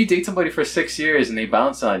 Yeah, you date somebody for 6 years and they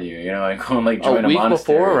bounce on you, and go and like join A week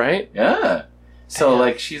monastery. before, right? Yeah. So Damn.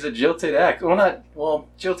 like she's a jilted act.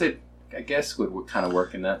 Jilted I guess would kind of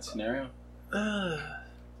work in that scenario.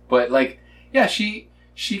 But like, yeah, she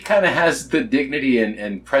kind of has the dignity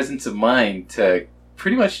and presence of mind to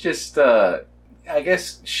pretty much just. I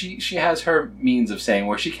guess she has her means of saying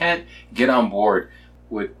where she can't get on board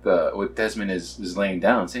with Desmond is laying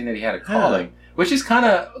down, saying that he had a calling, which is kind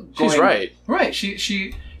of She's right. Right.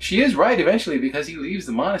 She is right eventually because he leaves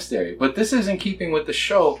the monastery. But this is in keeping with the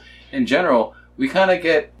show in general. We kind of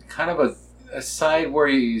get a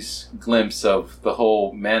sideways glimpse of the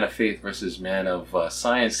whole man of faith versus man of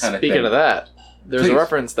science kind of thing. Speaking of that, there's Please. a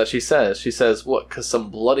reference that she says, what, because some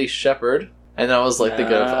bloody shepherd? And I was like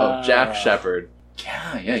thinking of Jack Shepherd.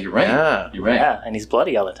 Yeah, you're right. Yeah. You're right. Yeah, and he's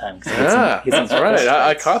bloody all the time. 'cause Yeah, he's in that's right.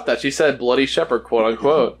 I fights. caught that. She said bloody shepherd, quote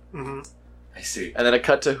unquote. Mhm. I see. And then it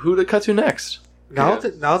cut to who to cut to next. Now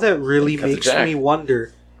Yeah. that really Cut to makes Jack. me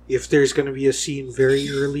wonder if there's going to be a scene very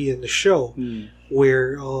early in the show Hmm.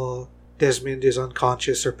 where Desmond is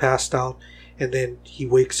unconscious or passed out, and then he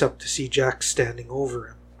wakes up to see Jack standing over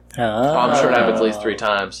him. Oh, I'm sure it happened at least 3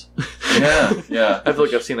 times. Yeah. I feel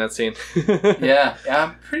like I've seen that scene. Yeah,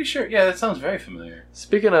 I'm pretty sure. Yeah, that sounds very familiar.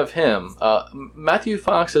 Speaking of him, Matthew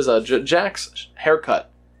Fox's Jack's haircut.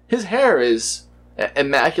 His hair is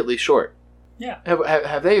immaculately short. Yeah.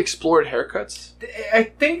 Have they explored haircuts? I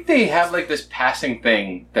think they have like this passing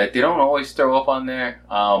thing that they don't always throw up on there.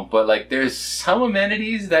 But like there's some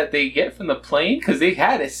amenities that they get from the plane because they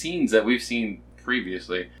had scenes that we've seen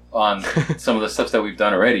previously. on some of the stuff that we've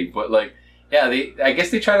done already. But like, yeah, I guess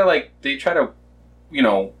they try to you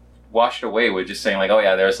know, wash it away with just saying like, oh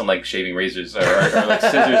yeah, there are some like shaving razors or like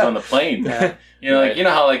scissors on the plane. Yeah. You know, like you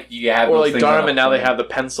know how like you have or those like things on Dharma, a now they plane? have the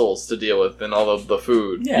pencils to deal with and all of the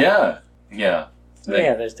food. Yeah.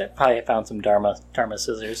 There's probably found some Dharma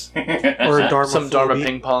scissors. Or Dharma Some Dharma Floby.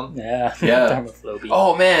 ping pong. Yeah. Yeah. Dharma Floby.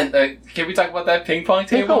 Oh man, can we talk about that ping pong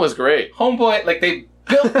table? Ping pong was great. Homeboy, like they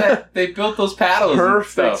built that. They built those paddles. and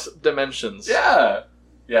Perfect stuff. dimensions. Yeah.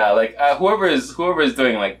 Like whoever is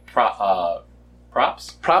doing like props.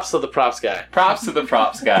 Props to the props guy. Props to the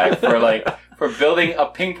props guy for building a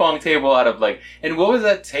ping pong table out of like. And what was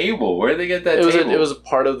that table? Where did they get that table? It was a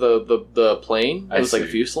part of the plane. It I was like a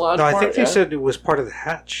see. fuselage. No, I part, think they said it was part of the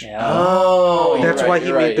hatch. Yeah. Oh, you're That's right, why he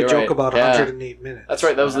you're made right, the you're joke right. about Yeah. 108 minutes. That's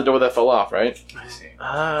right. That was the door that fell off, right? I see.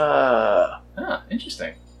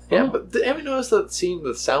 Interesting. Yeah, but have you noticed that scene?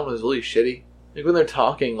 The sound was really shitty. Like when they're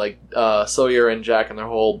talking, like Sawyer and Jack and their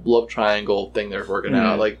whole love triangle thing they're working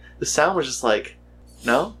out. Like the sound was just like,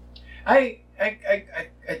 no. I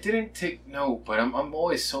didn't take note, but I'm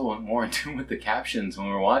always so more in tune with the captions when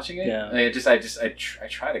we're watching it. Yeah. I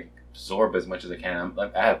try to absorb as much as I can. I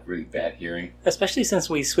have really bad hearing. Especially since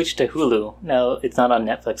we switched to Hulu. Now it's not on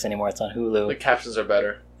Netflix anymore. It's on Hulu. The captions are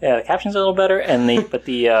better. Yeah, the captions are a little better, and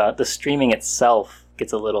the streaming itself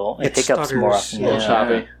gets a little it It hiccups more stutters, often. A little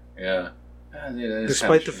choppy. Yeah.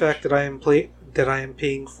 Despite the fact that I am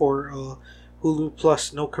paying for Hulu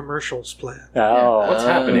Plus no commercials plan. Oh, What's You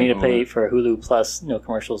happening? need to pay for Hulu Plus, no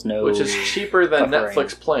commercials, no. Which is cheaper than Buffering.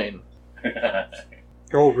 Netflix Plane.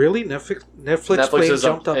 Oh, really? Netflix plane is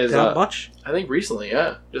jumped up that much? I think recently,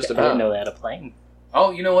 yeah. Just I about. didn't know they had a plane.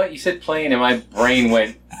 Oh, you know what? You said plane, and my brain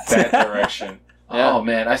went that direction. Yeah. Oh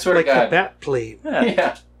man, I swear Like to the God. Bat plane.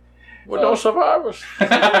 Yeah. With no survivors.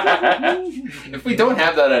 If we don't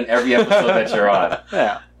have that on every episode that you're on,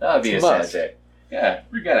 Yeah, that would be It's a a sad must. day. Yeah,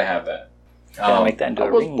 we gotta have that. gotta make that into I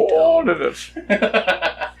a was born ringtone. in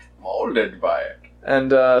it. Molded by it.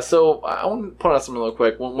 And so I want to point out something real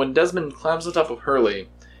quick. When Desmond climbs on top of Hurley,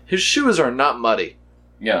 his shoes are not muddy.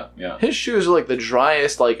 Yeah. His shoes are like the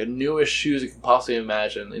driest, like newest shoes you can possibly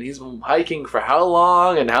imagine. And he's been hiking for how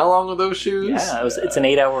long? And how long are those shoes? Yeah, it's an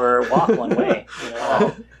 8-hour walk one way. You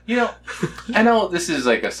know? You know, I know this is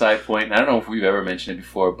like a side point, and I don't know if we've ever mentioned it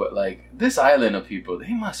before, but like this island of people,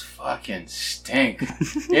 they must fucking stink.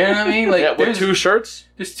 You know what I mean? Like, Yeah, with there's 2 shirts?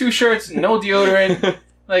 There's 2 shirts, no deodorant.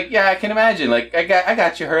 Like, yeah, I can imagine. Like, I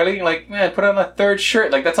got you, Hurley. Like, man, put on a 3rd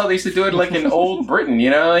shirt. Like, that's how they used to do it, like in old Britain. You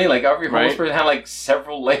know what I mean? Like, every Right. homeless person had like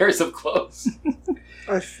several layers of clothes.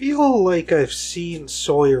 I feel like I've seen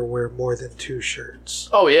Sawyer wear more than 2 shirts.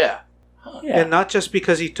 Oh, yeah. Yeah. And not just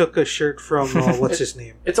because he took a shirt from, what's his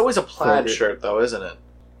name? It's always a plaid Folded. shirt, though, isn't it?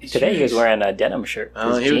 Today he was wearing a denim shirt. His he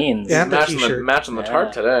was- jeans. Yeah. And the matching t-shirt. matching the Yeah.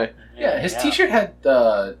 tarp today. Yeah, his T-shirt had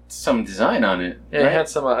some design on it. Yeah, right? it had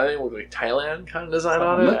some, I think it looked like Thailand kind of design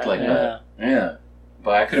on it. Looked like that. Yeah,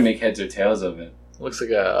 but I couldn't make heads or tails of it. Looks like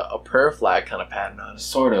a prayer flag kind of pattern on it.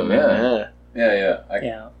 Sort of, yeah. I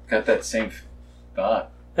Yeah. got that same thought.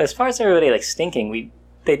 As far as everybody like stinking,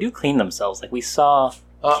 they do clean themselves. Like we saw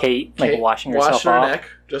Kate like washing herself washing her off. neck.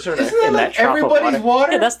 Just her neck. Isn't that In like that trough of everybody's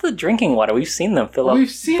water? Yeah, that's the drinking water. We've seen them fill up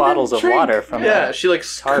We've seen bottles them of drink. water from Yeah, that. she like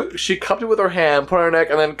tarp. she cupped it with her hand, put it on her neck,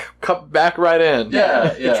 and then cupped back right in.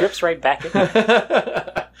 Yeah, It drips right back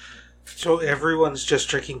in. So everyone's just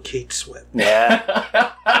drinking Kate sweat.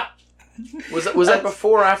 Yeah. was that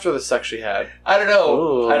before or after the sex she had? I don't know.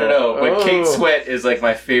 Ooh. I don't know. But Oh. Kate Sweat is like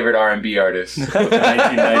my favorite R&B artist of the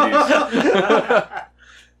 1990s.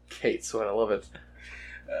 Kate Sweat, I love it.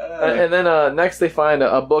 And then next they find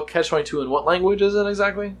a book, Catch-22. In what language is it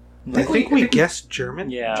exactly? I think we guessed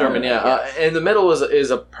German. Yeah. German, yeah. In the middle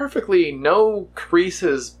is a perfectly no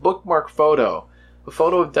creases bookmark photo. A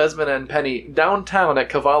photo of Desmond and Penny downtown at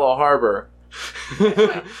Cavallo Harbor.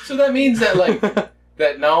 So that means that like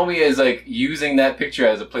that Naomi is like using that picture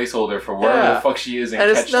as a placeholder for wherever Yeah. the fuck she is in And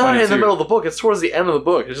it's not in the Catch-22. middle of the book, it's towards the end of the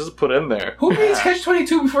book. It's just put in there. Who reads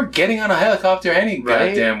Catch-22 before getting on a helicopter any Right?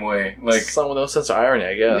 goddamn way? Like, Some with no sense of irony,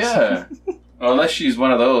 I guess. yeah. Well, unless she's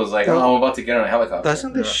one of those, like, oh, I'm about to get on a helicopter.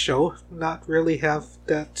 Doesn't this show not really have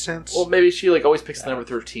that sense? Well, maybe she like always picks the number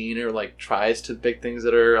 13, or like tries to pick things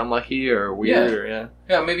that are unlucky or weird. Yeah. Or, yeah.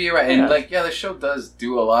 Yeah, maybe you're right. And, Yeah. like, yeah, the show does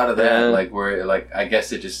do a lot of that. Yeah. Like, where, like, I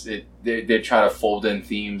guess they try to fold in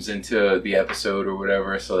themes into the episode or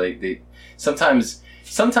whatever. So, they sometimes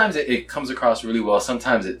it comes across really well.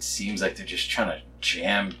 Sometimes it seems like they're just trying to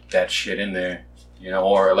jam that shit in there, you know,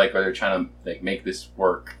 or they're trying to, like, make this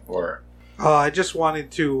work, or... I just wanted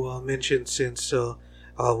to mention, since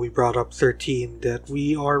we brought up 13, that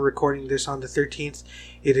we are recording this on the 13th.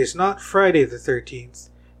 It is not Friday the 13th.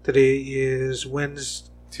 Today is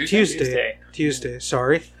Tuesday,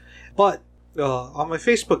 sorry. But on my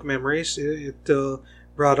Facebook memories, it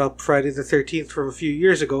brought up Friday the 13th from a few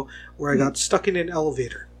years ago, where I got stuck in an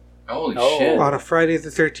elevator. Holy shit. On a Friday the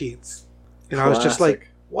 13th. And I was just like,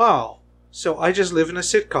 wow. So I just live in a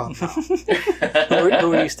sitcom now. Who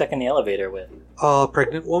were you stuck in the elevator with?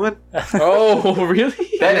 Pregnant woman. Oh, really?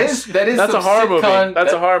 That's That's a horror movie.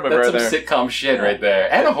 That's a horror movie right That's some there. sitcom shit right there.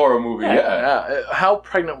 And a horror movie, yeah. How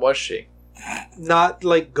pregnant was she? Not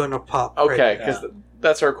like gonna pop. Okay, pregnant. because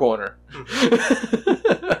that's her corner.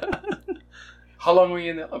 How long were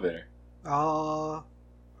you in the elevator?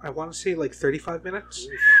 I want to say like 35 minutes.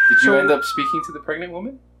 Did you end up speaking to the pregnant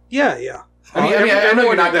woman? Yeah. I know you're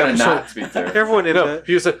everyone not in the going to not episode- speak to her. Everyone in No, the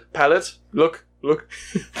he said, "Pilots, look." That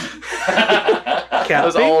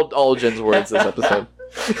was camping. all Jen's words this episode.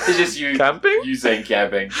 It's just you Camping? You saying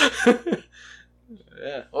camping.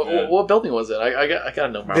 Yeah. What building was it? I gotta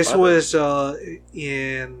know more. This about was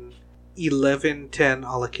in 1110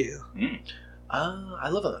 Alakea. I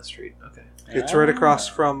live on that street. Okay. It's right across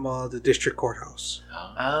from the district courthouse.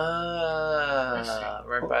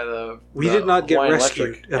 Right by the. We did not get Hawaiian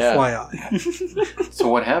rescued, Electric. Yeah. FYI. So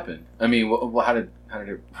what happened? I mean, how did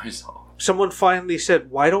it resolve? Someone finally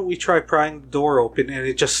said, "Why don't we try prying the door open?" And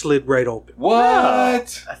it just slid right open. What?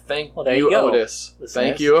 Thank Well, there you, you go, Otis. listeners.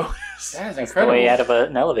 Thank you, Otis. That is The incredible. way out of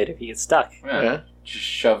an elevator if you get stuck. Yeah. Just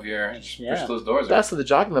shove just Yeah. push those doors That's the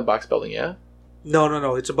Jock in the Box building, yeah.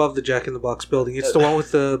 No. It's above the Jack in the Box building. It's the one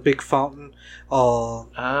with the big fountain.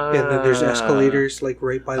 And then there's escalators like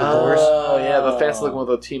right by the doors. Oh yeah, the fancy looking with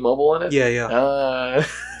the T-Mobile in it. Yeah.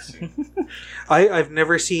 I've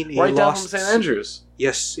never seen a right down Lost. from St. Andrews,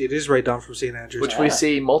 Yes, it is right down from St. Andrews. which we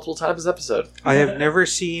see multiple times this episode. I have never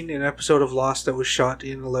seen an episode of Lost that was shot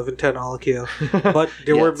in 1110 Alakea, but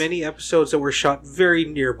there were Yes. many episodes that were shot very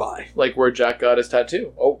nearby. Like where Jack got his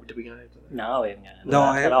tattoo. Oh, did we get it? No, we haven't got it. No,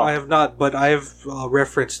 Not at all. I have not, but I have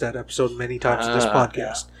referenced that episode many times in this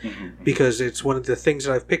podcast Mhm. because it's one of the things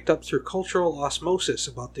that I've picked up through cultural osmosis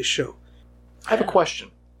about this show. I have a question.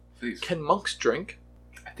 Please. Can monks drink?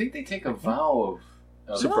 I think they take a vow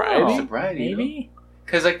of Sobriety? Sobriety, Maybe?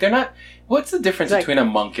 Because like they're not. What's the difference Like- between a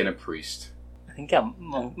monk and a priest? I think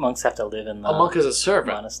monks have to live in the A monk is a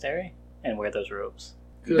servant. monastery and wear those robes.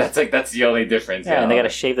 That's the only difference. Yeah, and they got to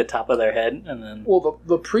shave the top of their head and then Well,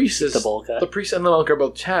 the priest is the bowl cut. the priest and the monk are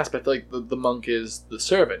both chaste, but I feel like the monk is the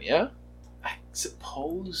servant. Yeah. I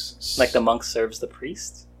suppose. Like the monk serves the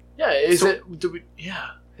priest. Yeah. Is So- it? Do we?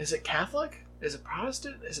 Yeah. Is it Catholic? Is it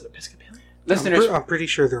Protestant? Is it Episcopalian? listeners. I'm pretty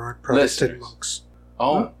sure there aren't Protestant Listeners. monks.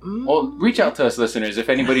 Oh, well, reach out to us, listeners, if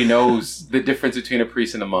anybody knows the difference between a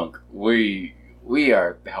priest and a monk. We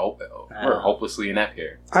are we're hopelessly inept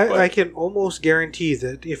here. But- I can almost guarantee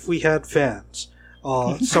that if we had fans,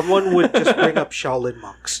 someone would just bring up Shaolin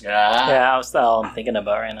monks. Yeah, that's all I'm thinking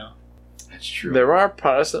about right now. That's true. There are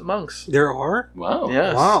Protestant monks. There are? Wow.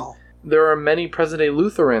 Yes. Wow. There are many present-day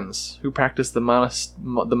Lutherans who practice the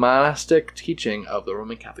monastic teaching of the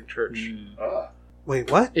Roman Catholic Church.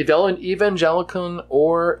 Wait, what? Evangelican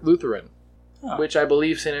or Lutheran, Oh. which I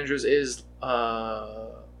believe St. Andrews is.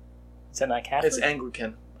 Is that not Catholic? It's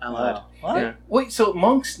Anglican. I lied. Wow. What? Yeah. Wait, so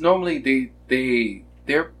monks normally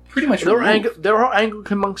they're pretty much There removed. are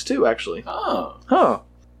Anglican monks too, actually. Oh. Huh.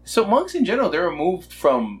 So monks in general, they're removed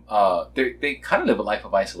from. They kind of live a life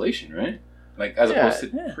of isolation, right? Like as Yeah, opposed to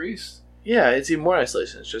yeah. priests. Yeah, it's even more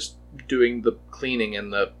isolation. It's just doing the cleaning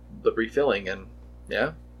and the refilling, and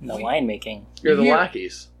yeah, No winemaking. you're the Yeah.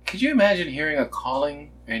 lackeys. Could you imagine hearing a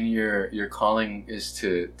calling, and your calling is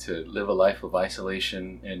to live a life of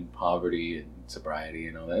isolation and poverty and sobriety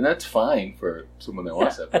and all that, and that's fine for someone that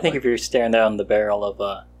wants that. I think if you're staring down the barrel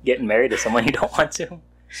of getting married to someone you don't want to.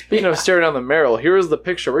 Speaking of staring down the barrel, here's the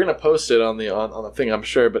picture. We're gonna post it on the thing, I'm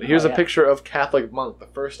sure. But here's Oh, a yeah. picture of Catholic monk, the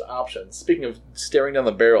first option. Speaking of staring down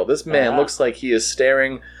the barrel, this man Yeah. looks like he is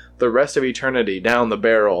staring the rest of eternity down the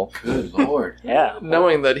barrel, Good Lord. Yeah.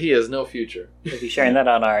 knowing that he has no future. We'll be sharing that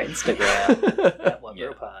on our Instagram at What Yeah.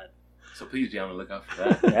 Bro Pod. So please be on the lookout for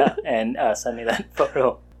that. Yeah, and send me that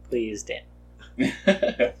photo, please, Dan.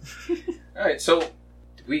 All right, so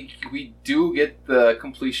we do get the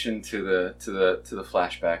completion to the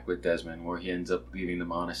flashback with Desmond, where he ends up leaving the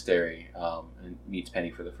monastery and meets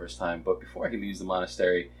Penny for the first time. But before he leaves the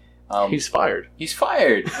monastery, He's fired. he's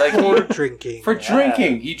fired. Like For drinking. for Yeah.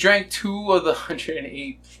 drinking, he drank 2 of the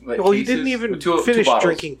 108. Like, Well, he cases, didn't even two finish bottles.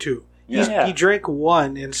 drinking two. Yeah. He drank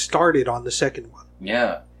one and started on the second one.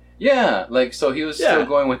 Yeah. Like so, he was Yeah. still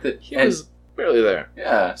going with it. He And- was barely there.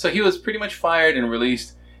 Yeah, so he was pretty much fired and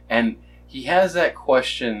released, and he has that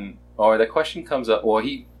question, or the question comes up, or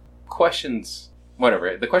he questions,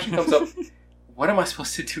 whatever, the question comes up, what am I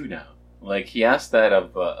supposed to do now? Like, he asked that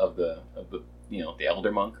of the the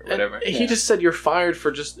elder monk or whatever. And he just said you're fired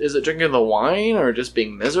for is it drinking the wine or just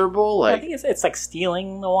being miserable? Like, I think it's like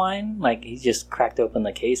stealing the wine. Like, he just cracked open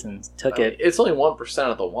the case and took it. It's only 1%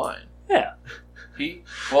 of the wine. Yeah.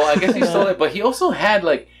 I guess he stole it, but he also had,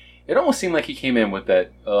 like, it almost seemed like he came in with a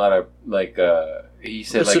lot of, like, he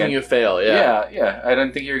said, assuming you fail, yeah, I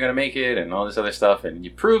didn't think you were going to make it, and all this other stuff, and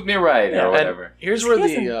you proved me right, or whatever. Here's where He the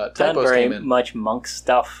hasn't done typos very came in. much monk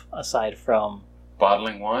stuff aside from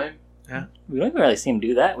Bottling wine? Yeah. We don't even really see him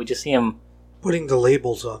do that. We just see him, Putting the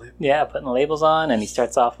labels on it. putting the labels on, and he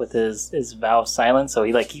starts off with his vow of silence, so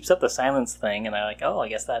he, like, keeps up the silence thing, and I'm like, oh, I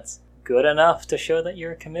guess that's good enough to show that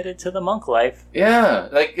you're committed to the monk life. Yeah,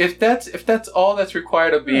 like, if that's all that's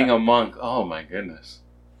required of being a monk, oh my goodness.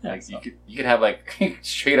 Yeah, Like, so. you could have, like,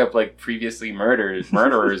 straight up, like, previously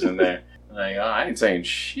murderers in there. Like, oh, I ain't saying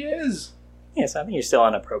shiz. Yeah, so I think you're still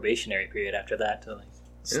on a probationary period after that to, like,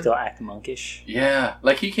 still act monkish. Yeah,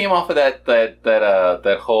 like, he came off of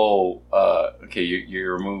that whole okay,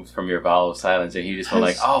 you're removed from your vow of silence, and he just went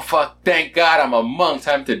like, oh fuck, thank God I'm a monk,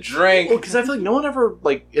 time to drink. Well, because I feel like no one ever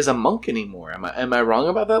like is a monk anymore. Am I wrong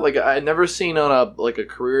about that? Like, I've never seen on a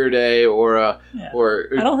career day or I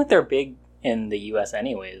don't think they're big in the U.S.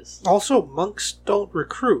 anyways. Also, monks don't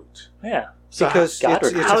recruit. Yeah. so because how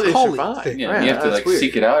it's how do a they calling survive? thing. Yeah, you have to that's like weird.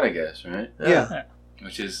 seek it out, I guess, right? Yeah.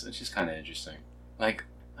 Which is kind of interesting. Like,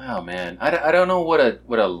 oh man, I don't know what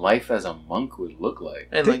a life as a monk would look like.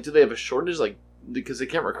 And like, do they have a shortage? Like, because they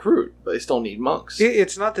can't recruit, but they still need monks.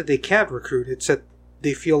 It's not that they can't recruit, it's that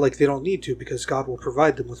they feel like they don't need to because God will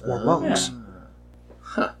provide them with more monks.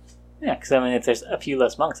 Yeah, because, I mean, if there's a few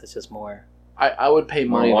less monks, it's just more... I would pay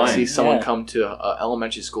money More to wine. see someone Yeah. come to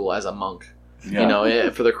elementary school as a monk. Yeah. You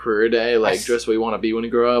know, for the career day, like s- just what you want to be when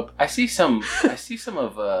you grow up. I see some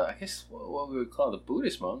of I guess what we would call the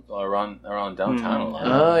Buddhist monk around downtown a lot.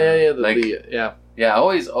 Oh yeah, Like- yeah. Yeah, I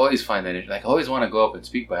always find that like I always want to go up and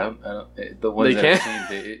speak, but I don't the ones They that can't?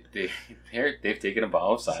 I've seen they've taken a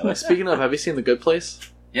vow of silence. Speaking of, have you seen The Good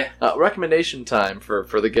Place? Yeah. Recommendation time for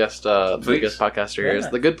the guest Please. podcaster here is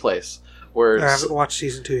Yeah. The Good Place, where I haven't watched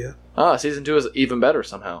season 2 yet. season 2 is even better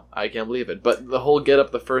somehow. I can't believe it. But the whole get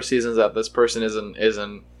up the first season is that this person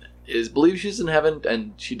believes she's in heaven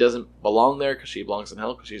and she doesn't belong there because she belongs in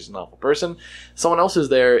hell because she's an awful person. Someone else who's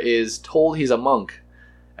there is told he's a monk,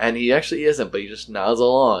 and he actually isn't, but he just nods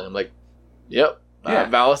along. I'm like, yep. Yeah.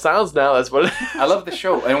 Vow of silence now. That's what it is. I love the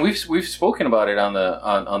show, and we've spoken about it on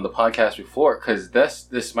the podcast before because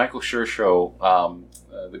this Michael Schur show,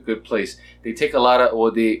 The Good Place. They take a lot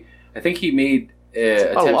of I think he made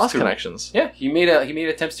attempts Lost to connections. Yeah, he made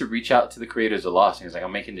attempts to reach out to the creators of Lost. He was like,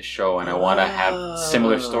 I'm making this show, and I want to have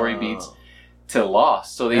similar story beats to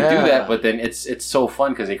Lost. So they do Yeah. that, but then it's so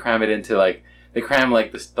fun because they cram it into like. They cram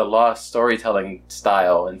like the Lost storytelling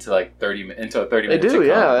style into like 30 minutes. They do,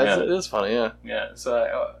 yeah. It is funny, yeah. Yeah, so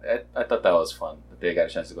I thought that was fun that they got a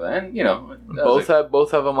chance to go there. And,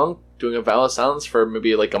 Both have a monk doing a vow of silence for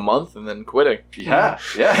maybe like a month and then quitting. yeah,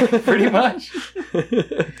 pretty much.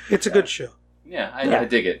 It's a good show. Yeah, I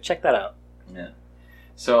dig it. Check that out. Yeah.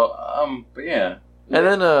 So, but yeah. And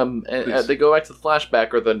then Please. they go back to the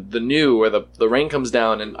flashback or the new where the rain comes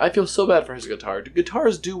down, and I feel so bad for his guitar. Do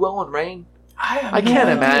guitars do well in rain? I can't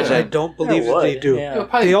no imagine. idea. I don't believe It that they would, do. yeah. It'll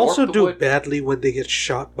probably They warp also the do wood. badly when they get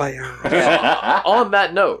shot by arrows. On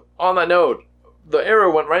that note, the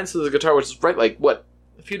arrow went right into the guitar, which is right like what,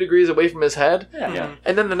 a few degrees away from his head, Yeah. Yeah.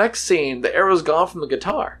 and then the next scene, the arrow's gone from the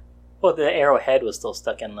guitar. Well, the arrowhead was still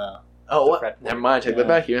stuck in the... Oh, The what? fretboard. Never mind. Take that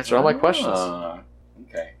back. You answered all my questions.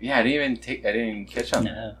 Okay. Yeah, I didn't even catch on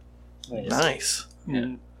that. Yeah. We just Nice.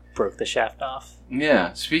 broke the shaft off.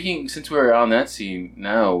 Yeah. Since we're on that scene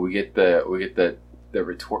now, we get the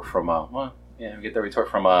retort from we get the retort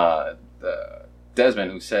from the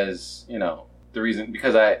Desmond, who says, the reason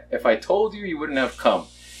because if I told you, you wouldn't have come.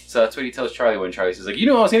 So that's what he tells Charlie when Charlie says like,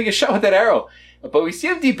 I was gonna get shot with that arrow, but we see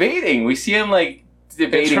him debating. We see him like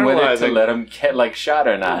debating whether to Internalizing. let him get like shot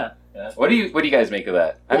or not. Yeah. What do you guys make of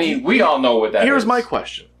that? I mean, we all know what that is. Here's my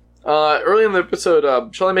question. Early in the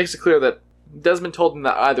episode, Charlie makes it clear that Desmond told him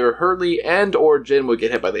that either Hurley and or Jin would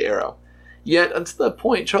get hit by the arrow. Yet, until that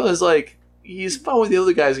point, Charlie's like, he's fine with the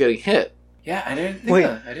other guys getting hit. Yeah, I didn't think Wait.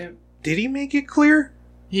 that. I didn't. Did he make it clear?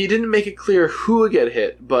 He didn't make it clear who would get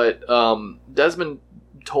hit, but Desmond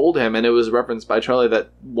told him, and it was referenced by Charlie, that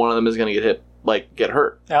one of them is going to get hit, like, get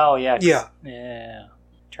hurt. Oh, yeah. 'cause- Yeah. Yeah.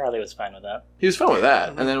 Charlie was fine with that. He was fine with that.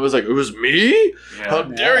 And then it was like, it was me? How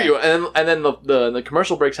Yeah. dare you? And then the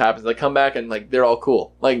commercial breaks happens. They come back and like they're all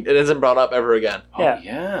cool. Like it isn't brought up ever again. Oh, Yeah.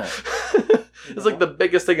 yeah. It's like the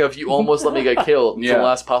biggest thing of you almost let me get killed until Yeah. the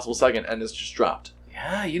last possible second, and it's just dropped. Yeah,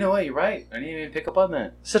 Yeah, you know what? You're right. I didn't even pick up on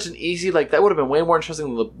that. Such an easy, like, that would have been way more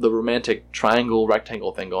interesting than the romantic triangle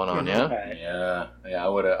rectangle thing going on, yeah? Right. Yeah, I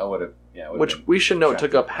would have. Yeah, Which we should note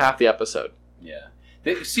took up half the episode. Yeah.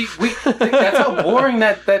 That's how boring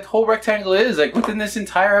that whole rectangle is. Like, within this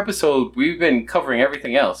entire episode, we've been covering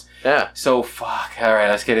everything else. Yeah. So, fuck. All right,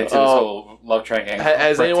 let's get into this whole love triangle.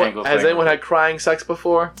 Has anyone had crying sex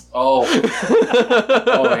before? Oh.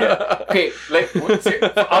 Oh, yeah. Okay, like,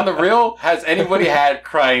 on the real, has anybody had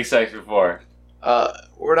crying sex before?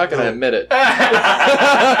 We're not going to admit it.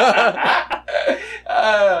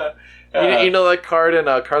 You know that card in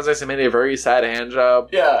Cards Against Humanity, a very sad hand job?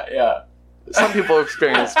 Yeah. Some people have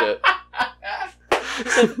experienced it.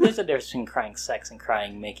 There's a difference between crying sex and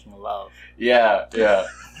crying making love. Yeah.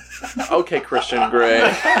 Okay, Christian Grey.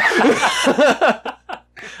 I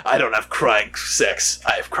don't have crying sex.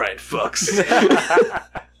 I have crying fucks.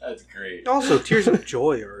 That's great. Also, tears of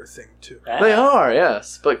joy are a thing too. They are,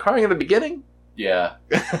 yes. But crying in the beginning? Yeah.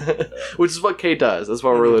 Which is what Kate does. That's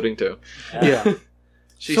what we're alluding to. Yeah.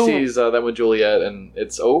 She sees them with Juliet and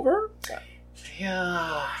it's over?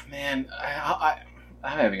 Yeah, man. I'm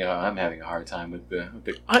having a hard time with the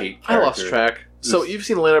Kate I lost character. track. So you've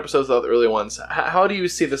seen the later episodes of the early ones. How do you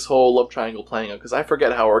see this whole love triangle playing out? Because I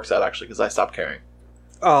forget how it works out, actually, because I stopped caring.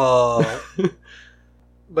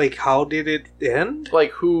 Like, how did it end? Like,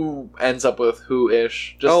 who ends up with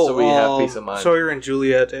who-ish, just so we have peace of mind. Sawyer and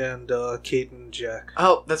Juliet and Kate and Jack.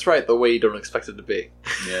 Oh, that's right, the way you don't expect it to be.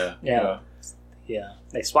 Yeah.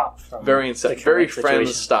 They swap from Very Friends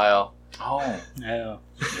situation. style. Oh. Yeah.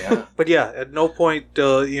 Yeah. But yeah, at no point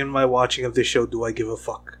in my watching of this show do I give a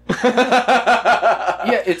fuck.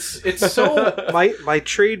 Yeah, it's so... My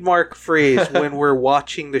trademark phrase when we're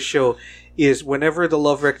watching the show is whenever the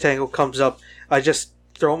love rectangle comes up, I just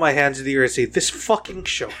throw my hands in the air and say, "This fucking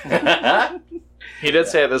show." He did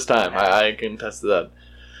say it this time. I can attest to that.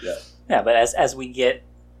 Yeah, but as we get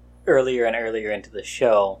earlier and earlier into the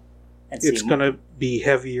show, and It's gonna be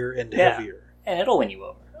heavier and heavier. and it'll win you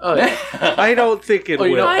over. Oh, yeah. I don't think it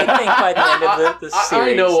will. I think by the end of the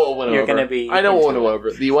series, I know what will win you're over. going to be. I know what will into win it. over.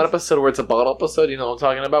 The one episode where it's a bottle episode, you know what I'm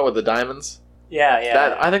talking about, with the diamonds?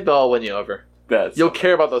 Yeah. I think they'll all win you over. You'll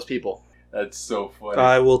care about those people. That's so funny.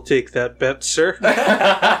 I will take that bet, sir.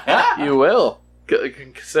 You will.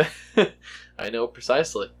 I know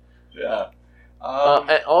precisely. Yeah.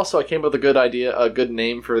 And also, I came up with a good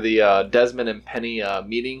name for the Desmond and Penny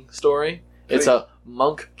meeting story. It's a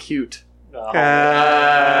monk cute. Oh,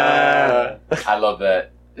 I love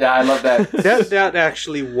that. Yeah, I love that. that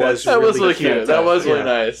actually was That was really cute. cute. That was really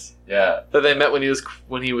nice. Yeah. That they met when he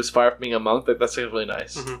was far from being a monk. That's really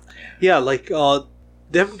nice. Mm-hmm. Yeah, like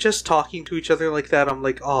them just talking to each other like that. I'm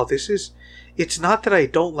like, oh, it's not that I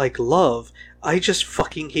don't like love. I just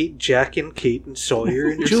fucking hate Jack and Kate and Sawyer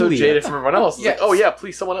and You're Julia. so jaded from everyone else. It's Yes. like, oh yeah,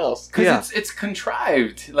 please someone else. Because it's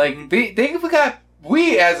contrived. Like, they've got...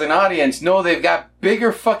 We, as an audience, know they've got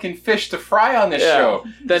bigger fucking fish to fry on this show.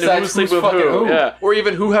 Then besides who sleep with fucking who? Yeah. Or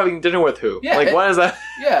even who having dinner with who. Yeah, Like, why is that?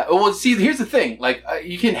 Yeah, well, see, here's the thing. Like,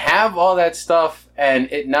 you can have all that stuff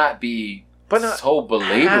and it not be so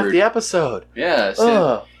belabored. Half the episode. Yeah,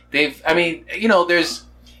 so there's...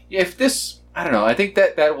 If this... I don't know. I think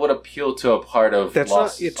that would appeal to a part of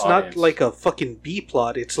Lost's It's audience. not like a fucking B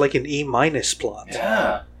plot. It's like an A- plot.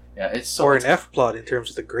 Yeah. Yeah, it's so... Or an F plot in terms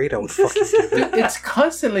of the grade I would fucking give it. It's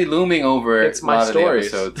constantly looming over It's my a lot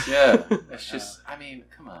stories. of the episodes. Yeah. It's just... I mean,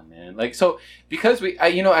 come on, man. Like, so... Because and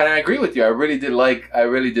I agree with you. I really did like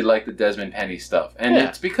the Desmond Penny stuff. And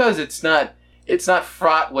it's because it's not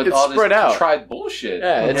fraught with all this spread out. contrived bullshit.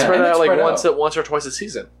 Yeah, it's spread out like once or twice a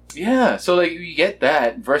season. Yeah, so like you get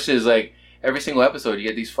that versus like every single episode you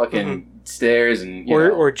get these fucking stares and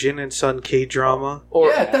or Jin and Sun K-drama.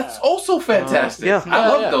 That's also fantastic. I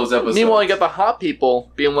love those episodes. Meanwhile, you get the hot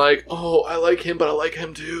people being like, "Oh, I like him, but I like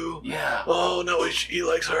him too." Yeah. Oh no, he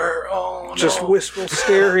likes her. Oh no. Just wistful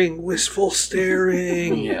staring, wistful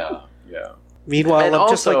staring. Yeah. Meanwhile, And I'm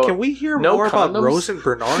just like, also, can we hear no more about condoms? Rose and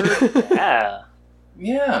Bernard? Yeah.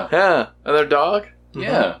 Yeah. And their dog.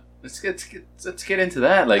 Yeah. Let's get into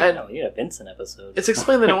that. Like, I know, you had a Vincent episode. It's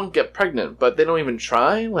explained they don't get pregnant, but they don't even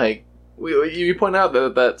try. Like, you point out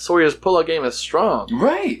that Sawyer's pull-out game is strong.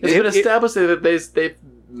 right. It's been established that they've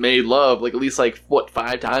made love like at least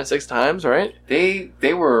 5 times, 6 times, right? They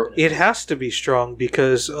were. It has to be strong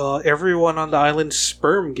because everyone on the island's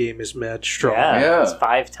sperm game is mad strong. Yeah. It's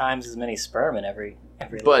 5 times as many sperm in every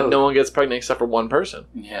But load. no one gets pregnant except for one person.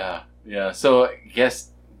 Yeah. So I guess.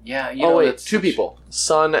 Yeah. Wait, 2 people,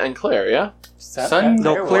 Sun and Claire. Yeah. Sun?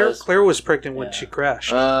 No, Claire was pregnant when she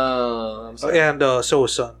crashed. I'm sorry. And so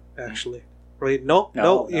was Sun, actually. Wait, no,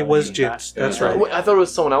 it was Jin's. That's Yeah. right. Wait, I thought it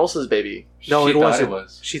was someone else's baby. No, She it thought wasn't. It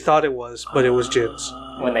was. She thought it was, but it was Jin's.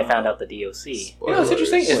 When they found out the DOC. You know what's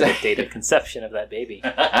interesting Or is the that date of conception of that baby.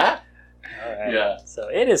 All right. Yeah. So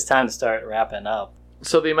it is time to start wrapping up.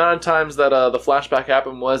 So the amount of times that the flashback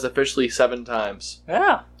happened was officially 7 times.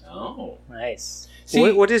 Yeah. Oh. Nice.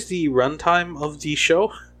 See, What is the runtime of the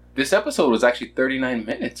show? this episode was actually 39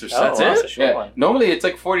 minutes or so. Oh, that's a short one. Normally it's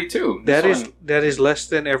like 42. That This is one- that is less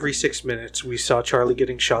than every 6 minutes. We saw Charlie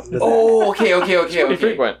getting shot in the neck. Oh, okay. Pretty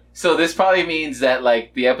frequent. So this probably means that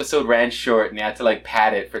like the episode ran short and they had to like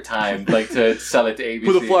pad it for time, like to sell it to ABC.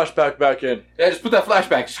 Put the flashback back in. Yeah, just put that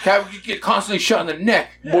flashback. Just get constantly shot in the neck.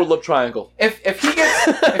 More love triangle. If he gets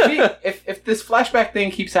if this flashback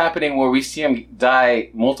thing keeps happening where we see him die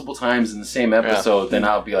multiple times in the same episode, then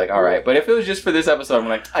I'll be like, all right. But if it was just for this episode, I'm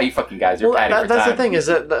like, you fucking guys are Well, padding for that's time. the thing, is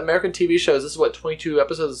that the American TV shows, this is what, 22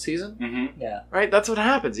 episodes a season? Mm-hmm. Yeah. Right? That's what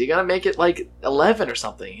happens. You gotta make it like 11 or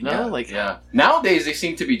something, you know? Yeah. Nowadays they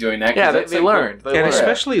seem to be doing that. 'cause Yeah, that's they like learned. They And learned.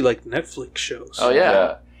 especially like Netflix shows. Oh,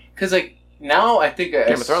 yeah. Because like now I think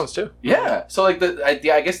Game of Thrones, too. Yeah, so like I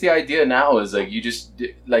guess the idea now is like you just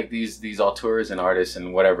like these auteurs and artists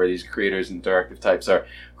and whatever these creators and directive types are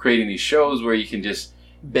creating these shows where you can just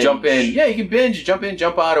jump in. Yeah, you can binge, jump in,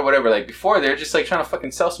 jump out, or whatever. Like before, they're just like trying to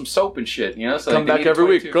fucking sell some soap and shit, you know. So Come like, they back needed every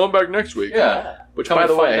 22. week. Come back next week. Yeah. Which, Come by and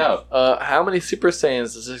the way, find out. how many Super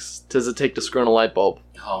Saiyans does it take to screw in a light bulb?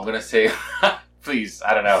 Oh, I'm gonna say, please,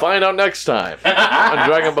 I don't know. Find out next time on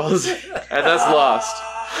Dragon Ball Z. And that's lost.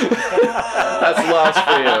 That's lost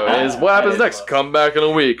for you. Is what happens That is next? lost. Come back in a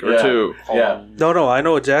week or Yeah. 2. Yeah. No, I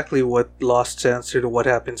know exactly what Lost's answer to what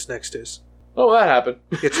happens next is. Oh, that happened.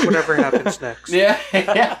 It's whatever happens next. Yeah.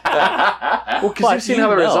 Well, because But you've seen you how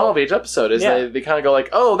they know. resolve each episode. Is Yeah. they kind of go like,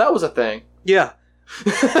 oh, that was a thing. Yeah.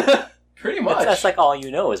 Pretty much. That's like all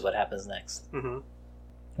you know is what happens next. hmm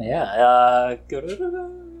Yeah.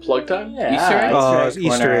 Plug time? Yeah. Easter eggs? Easter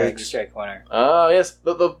corner, eggs. Easter egg corner. Oh, yes.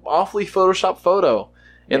 The awfully Photoshopped photo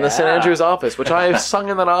in the St. Yeah. Andrews office, which I have sung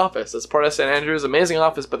in that office. It's part of St. Andrews. Amazing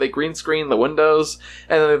office, but they green screen the windows.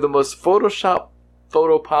 And then they have the most Photoshopped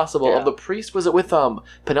photo possible Yeah. of the priest. Was it with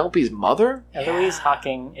Penelope's mother? Eloise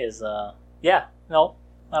Hawking is, yeah. No.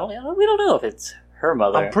 We don't know if it's her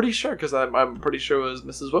mother. I'm pretty sure, because I'm pretty sure it was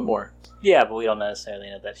Mrs. Whitmore. Yeah, but we don't necessarily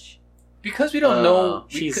know that because we don't know.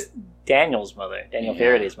 she's Daniel's mother. Daniel Yeah.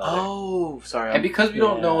 Faraday's mother. Oh, sorry. And because we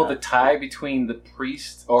don't know Yeah. the tie between the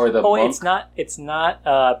priest or the Oh, monk. it's not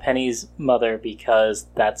Penny's mother because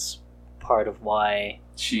that's part of why.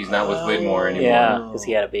 She's not with Whitmore anymore. Yeah, because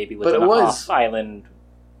he had a baby with But an it was- off-island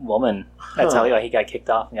woman. That's Huh. how he got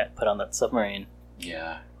kicked off and got put on that submarine.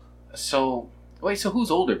 Yeah. So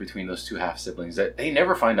who's older between those two half siblings? That they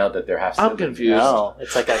never find out that they're half siblings. I'm confused. No,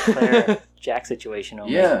 it's like a Claire Jack situation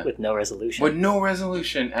only Yeah. with no resolution. With no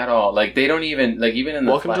resolution at all. Like they don't even even in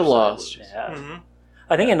the Welcome to Flash Lost. Sideways, Yeah. hmm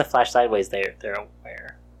I think in the Flash Sideways they're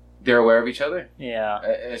aware. they're aware of each other. Yeah,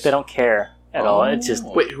 It's- they don't care at all. It's just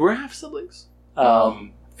Wait, who are half siblings?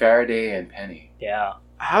 Faraday and Penny. yeah.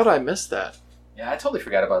 How did I miss that? Yeah, I totally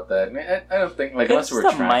forgot about that. I mean, I don't think It's unless we're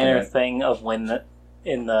just a tracking minor it. thing of when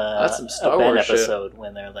in the That's some Star event Wars shit. episode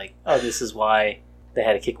when they're like, oh, this is why they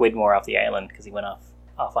had to kick Widmore off the island because he went off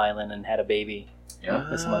island and had a baby. Yeah,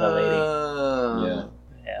 With some other lady. yeah.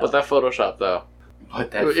 Yeah. But that Photoshop, though.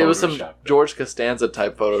 But that It was some Photoshop. George Costanza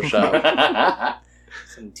type Photoshop.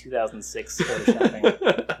 Some 2006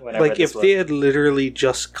 photoshopping. whenever Like this if was. they had literally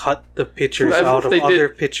just cut the pictures If out of they did, other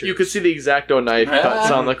pictures. You could see the X-Acto knife cuts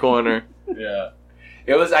on the corner. Yeah.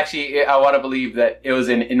 It was actually, I want to believe that it was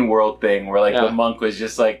an in-world thing where, like, Yeah. the monk was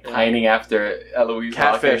just, like, pining after Eloise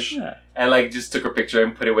Catfish. Hawking Yeah. and, like, just took a picture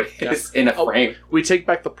and put it with his in a Oh. frame. We take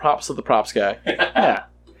back the props of the props guy. Yeah.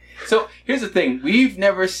 So, here's the thing. We've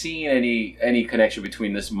never seen any connection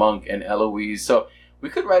between this monk and Eloise, so we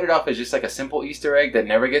could write it off as just, like, a simple Easter egg that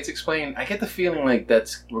never gets explained. I get the feeling like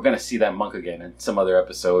we're going to see that monk again in some other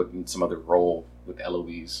episode, in some other role with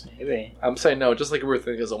Eloise. Maybe. I'm saying no, just like we were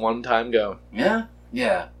thinking as a one-time go. Yeah?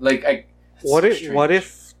 Yeah. Like, What it's if strange. what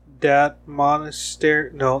if that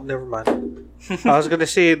monastery? No, never mind. I was gonna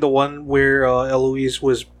say the one where Eloise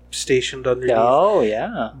was stationed underneath, Oh,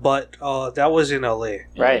 yeah. but that was in L.A.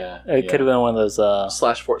 Right. Yeah, It could have been one of those,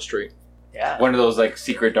 slash Fort Street. yeah. one of those, like,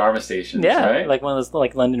 secret Dharma stations, Yeah, right? like one of those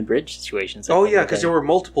like London Bridge situations. Oh yeah, because there were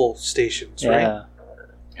multiple stations, right? Yeah.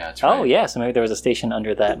 Yeah, that's right. Oh yeah, so maybe there was a station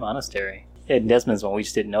under that monastery. In Desmond's one, we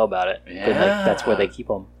just didn't know about it. But, like, Yeah. that's where they keep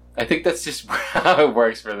them. I think that's just how it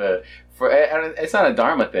works for it's not a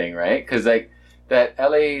Dharma thing, right? Because like that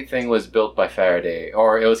LA thing was built by Faraday,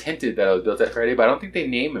 or it was hinted that it was built at Faraday, but I don't think they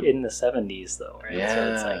name him. In the 70s, though, right? yeah,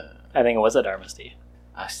 So it's like, I think it was a Dharma station.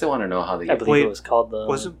 I still want to know how they I get believe it was called the...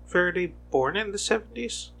 Wasn't Faraday born in the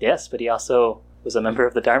 70s? Yes, but he also was a member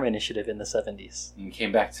of the Dharma Initiative in the 70s. And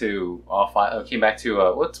came back to what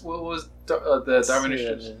was the Dharma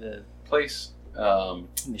Initiative place?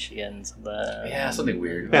 Michigan, something. Yeah, something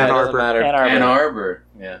weird. Ann It doesn't Arbor. matter. Ann Arbor.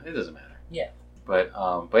 Yeah, it doesn't matter. Yeah. But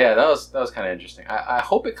yeah, that was kind of interesting. I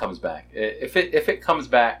hope it comes back. If it comes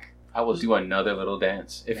back, I will do another little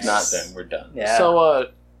dance. If not, then we're done. Yeah. So,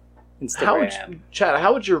 Instagram. Chad,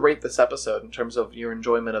 how would you rate this episode in terms of your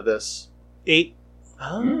enjoyment of this? 8.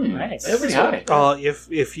 Oh, Nice. That's pretty high.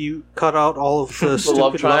 If you cut out all of the stupid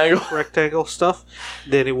love triangle. rectangle stuff,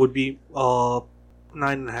 then it would be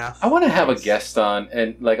 9.5. I want to have a guest on,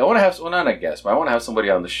 and I want to have not a guest, but I want to have somebody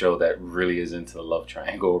on the show that really is into the love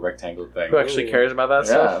triangle rectangle thing. who actually cares about that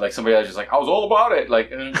Yeah, stuff? like somebody that's just like I was all about it.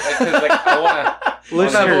 I want to.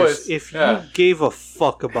 Listeners, if Yeah. you gave a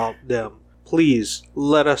fuck about them, please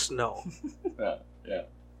let us know. Yeah.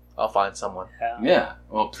 I'll find someone. Yeah.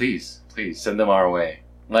 Well, please send them our way.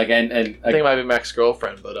 I think it might be my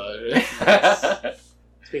ex-girlfriend, but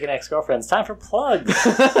Speaking of ex-girlfriends, time for plugs.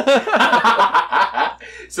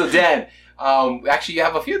 So Dan, actually, you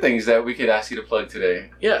have a few things that we could ask you to plug today.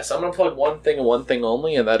 yes, I'm going to plug one thing and one thing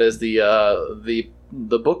only, and that is the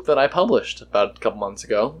book that I published about a couple months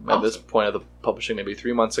ago. Awesome. At this point of the publishing, maybe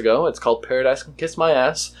 3 months ago. It's called Paradise Can Kiss My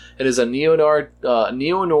Ass. It is a neo-noir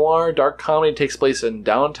dark comedy. It takes place in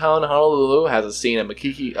downtown Honolulu. Has a scene at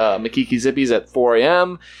Makiki Zippy's at 4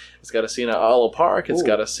 a.m. It's got a scene at Aloe Park. It's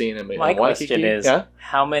got a scene in My Waikiki. question is, Yeah?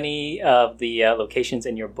 how many of the locations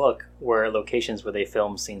in your book were locations where they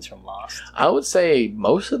filmed scenes from Lost? I would say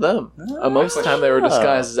most of them. Most of the time they were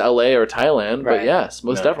disguised as LA or Thailand, but Right. yes,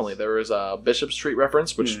 most Nice. definitely. There was a Bishop Street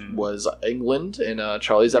reference, which was England in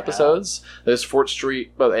Charlie's episodes. There's Fort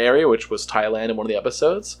Street area, which was Thailand in one of the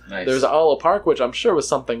episodes. Nice. There's Aloe Park, which I'm sure was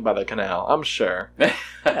something by the canal. I'm sure. Yeah,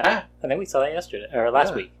 I think we saw that yesterday, or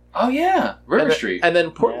last week. Oh yeah, River and Street. And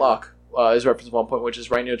then Portlock is referenced at one point, which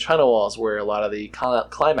is right near China Walls, where a lot of the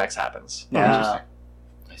climax happens. Interesting.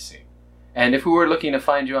 I see. And if we were looking to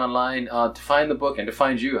find you online, to find the book and to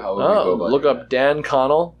find you, how would we go about Look doing up Dan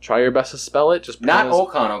Connell. Try your best to spell it. Just Not pretend it's-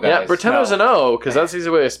 O'Connell, guys. Yeah, pretend there's an O, because that's the easy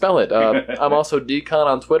way to spell it. I'm also Decon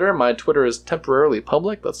on Twitter. My Twitter is temporarily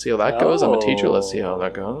public. Let's see how that goes. I'm a teacher. Let's see how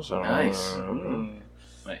that goes. Nice. Nice.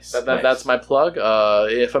 Nice. That's my plug.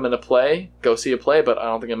 If I'm in a play, go see a play, but I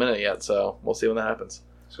don't think I'm in it yet, so we'll see when that happens.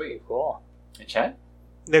 Sweet. Cool. And Chad?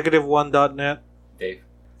 Negative1.net. Dave?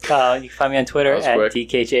 You can find me on Twitter That was at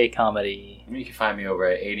DKJ Comedy. You can find me over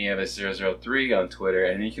at ADMS003 on Twitter,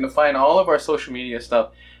 and you can find all of our social media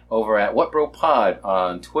stuff over at What Bro Pod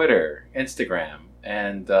on Twitter, Instagram,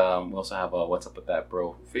 and we also have a What's Up With That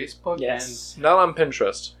Bro Facebook. Yes. Not on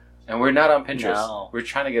Pinterest. And we're not on Pinterest. No. We're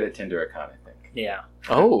trying to get a Tinder account, I think. Yeah.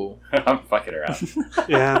 Oh. I'm fucking around.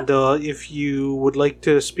 And if you would like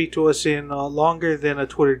to speak to us in longer than a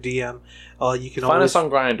Twitter DM, you can Find always... us on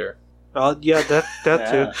Grindr. Yeah, that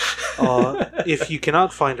Yeah. too. If you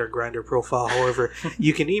cannot find our Grindr profile, however,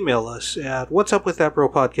 you can email us at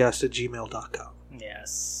whatsupwiththatbropodcast@gmail.com.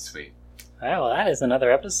 Yes. Sweet. All right, well, that is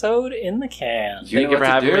another episode in the can. You know you what for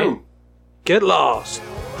to having do. me. Get lost!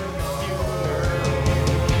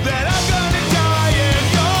 That I'm gonna die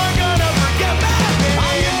and you're gonna forget me.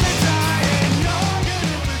 I'm gonna die and you're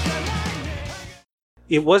gonna forget me.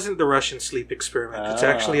 It wasn't the Russian sleep experiment. It's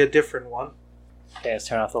actually a different one. Okay, let's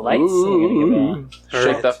turn off the lights. And we're gonna give Shake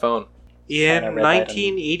Alright. that phone. In Find a red light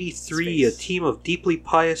in 1983, a space. team of deeply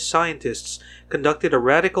pious scientists conducted a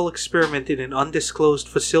radical experiment in an undisclosed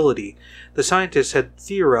facility. The scientists had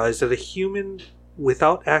theorized that a human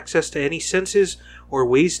without access to any senses or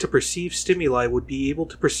ways to perceive stimuli would be able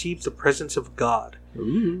to perceive the presence of God.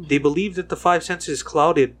 They believed that the five senses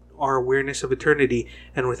clouded our awareness of eternity,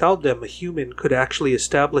 and without them, a human could actually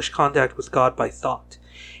establish contact with God by thought.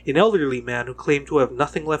 An elderly man who claimed to have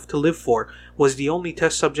nothing left to live for was the only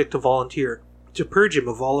test subject to volunteer. To purge him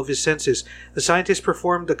of all of his senses, the scientists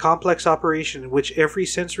performed a complex operation in which every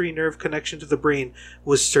sensory nerve connection to the brain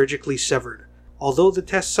was surgically severed. Although the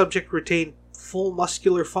test subject retained full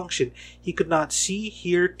muscular function, he could not see,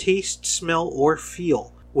 hear, taste, smell, or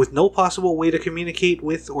feel. With no possible way to communicate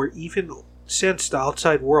with or even sense the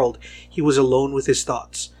outside world, he was alone with his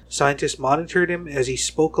thoughts. Scientists monitored him as he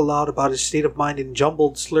spoke aloud about his state of mind in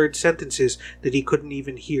jumbled, slurred sentences that he couldn't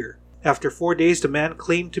even hear. After 4 days, the man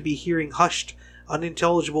claimed to be hearing hushed,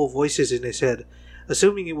 unintelligible voices in his head.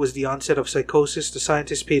 Assuming it was the onset of psychosis, the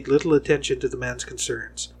scientists paid little attention to the man's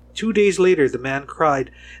concerns. 2 days later, the man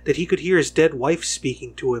cried that he could hear his dead wife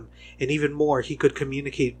speaking to him, and even more, he could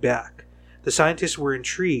communicate back. The scientists were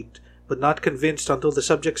intrigued, but not convinced until the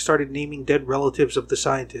subject started naming dead relatives of the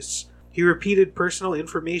scientists. He repeated personal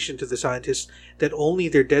information to the scientists that only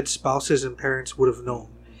their dead spouses and parents would have known.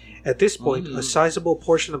 At this point, a sizable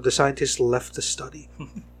portion of the scientists left the study.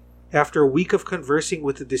 After a week of conversing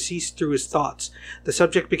with the deceased through his thoughts, the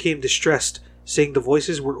subject became distressed, saying the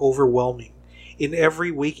voices were overwhelming. In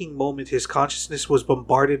every waking moment, his consciousness was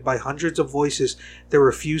bombarded by hundreds of voices that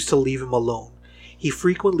refused to leave him alone. He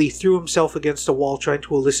frequently threw himself against a wall trying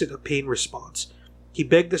to elicit a pain response. He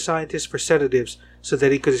begged the scientists for sedatives so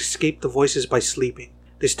that he could escape the voices by sleeping.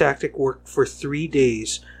 This tactic worked for 3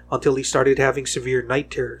 days until he started having severe night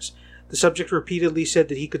terrors. The subject repeatedly said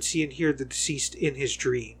that he could see and hear the deceased in his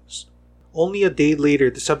dreams. Only a day later,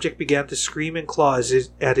 the subject began to scream and claw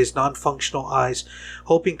at his non-functional eyes,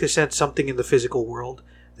 hoping to sense something in the physical world.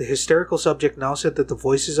 The hysterical subject now said that the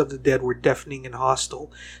voices of the dead were deafening and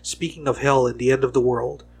hostile, speaking of hell and the end of the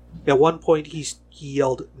world. At one point, he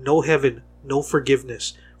yelled, "No heaven, no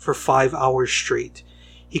forgiveness," for 5 hours straight.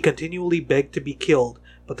 He continually begged to be killed,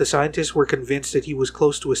 but the scientists were convinced that he was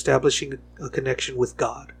close to establishing a connection with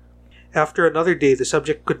God. After another day, the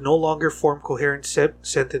subject could no longer form coherent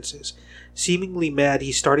sentences. Seemingly mad,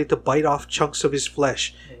 he started to bite off chunks of his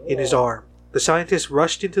flesh in his arm. The scientists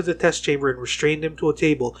rushed into the test chamber and restrained him to a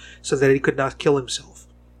table so that he could not kill himself.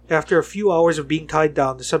 After a few hours of being tied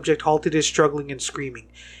down, the subject halted his struggling and screaming.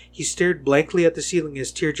 He stared blankly at the ceiling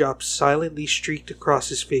as teardrops silently streaked across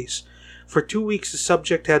his face. For 2 weeks, the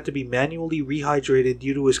subject had to be manually rehydrated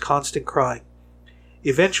due to his constant crying.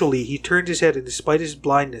 Eventually, he turned his head and, despite his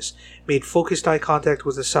blindness, made focused eye contact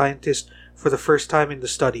with the scientist for the first time in the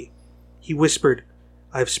study. He whispered,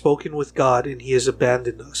 "I have spoken with God and he has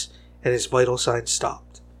abandoned us," and his vital signs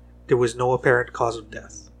stopped. There was no apparent cause of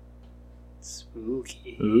death.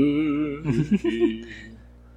 Spooky.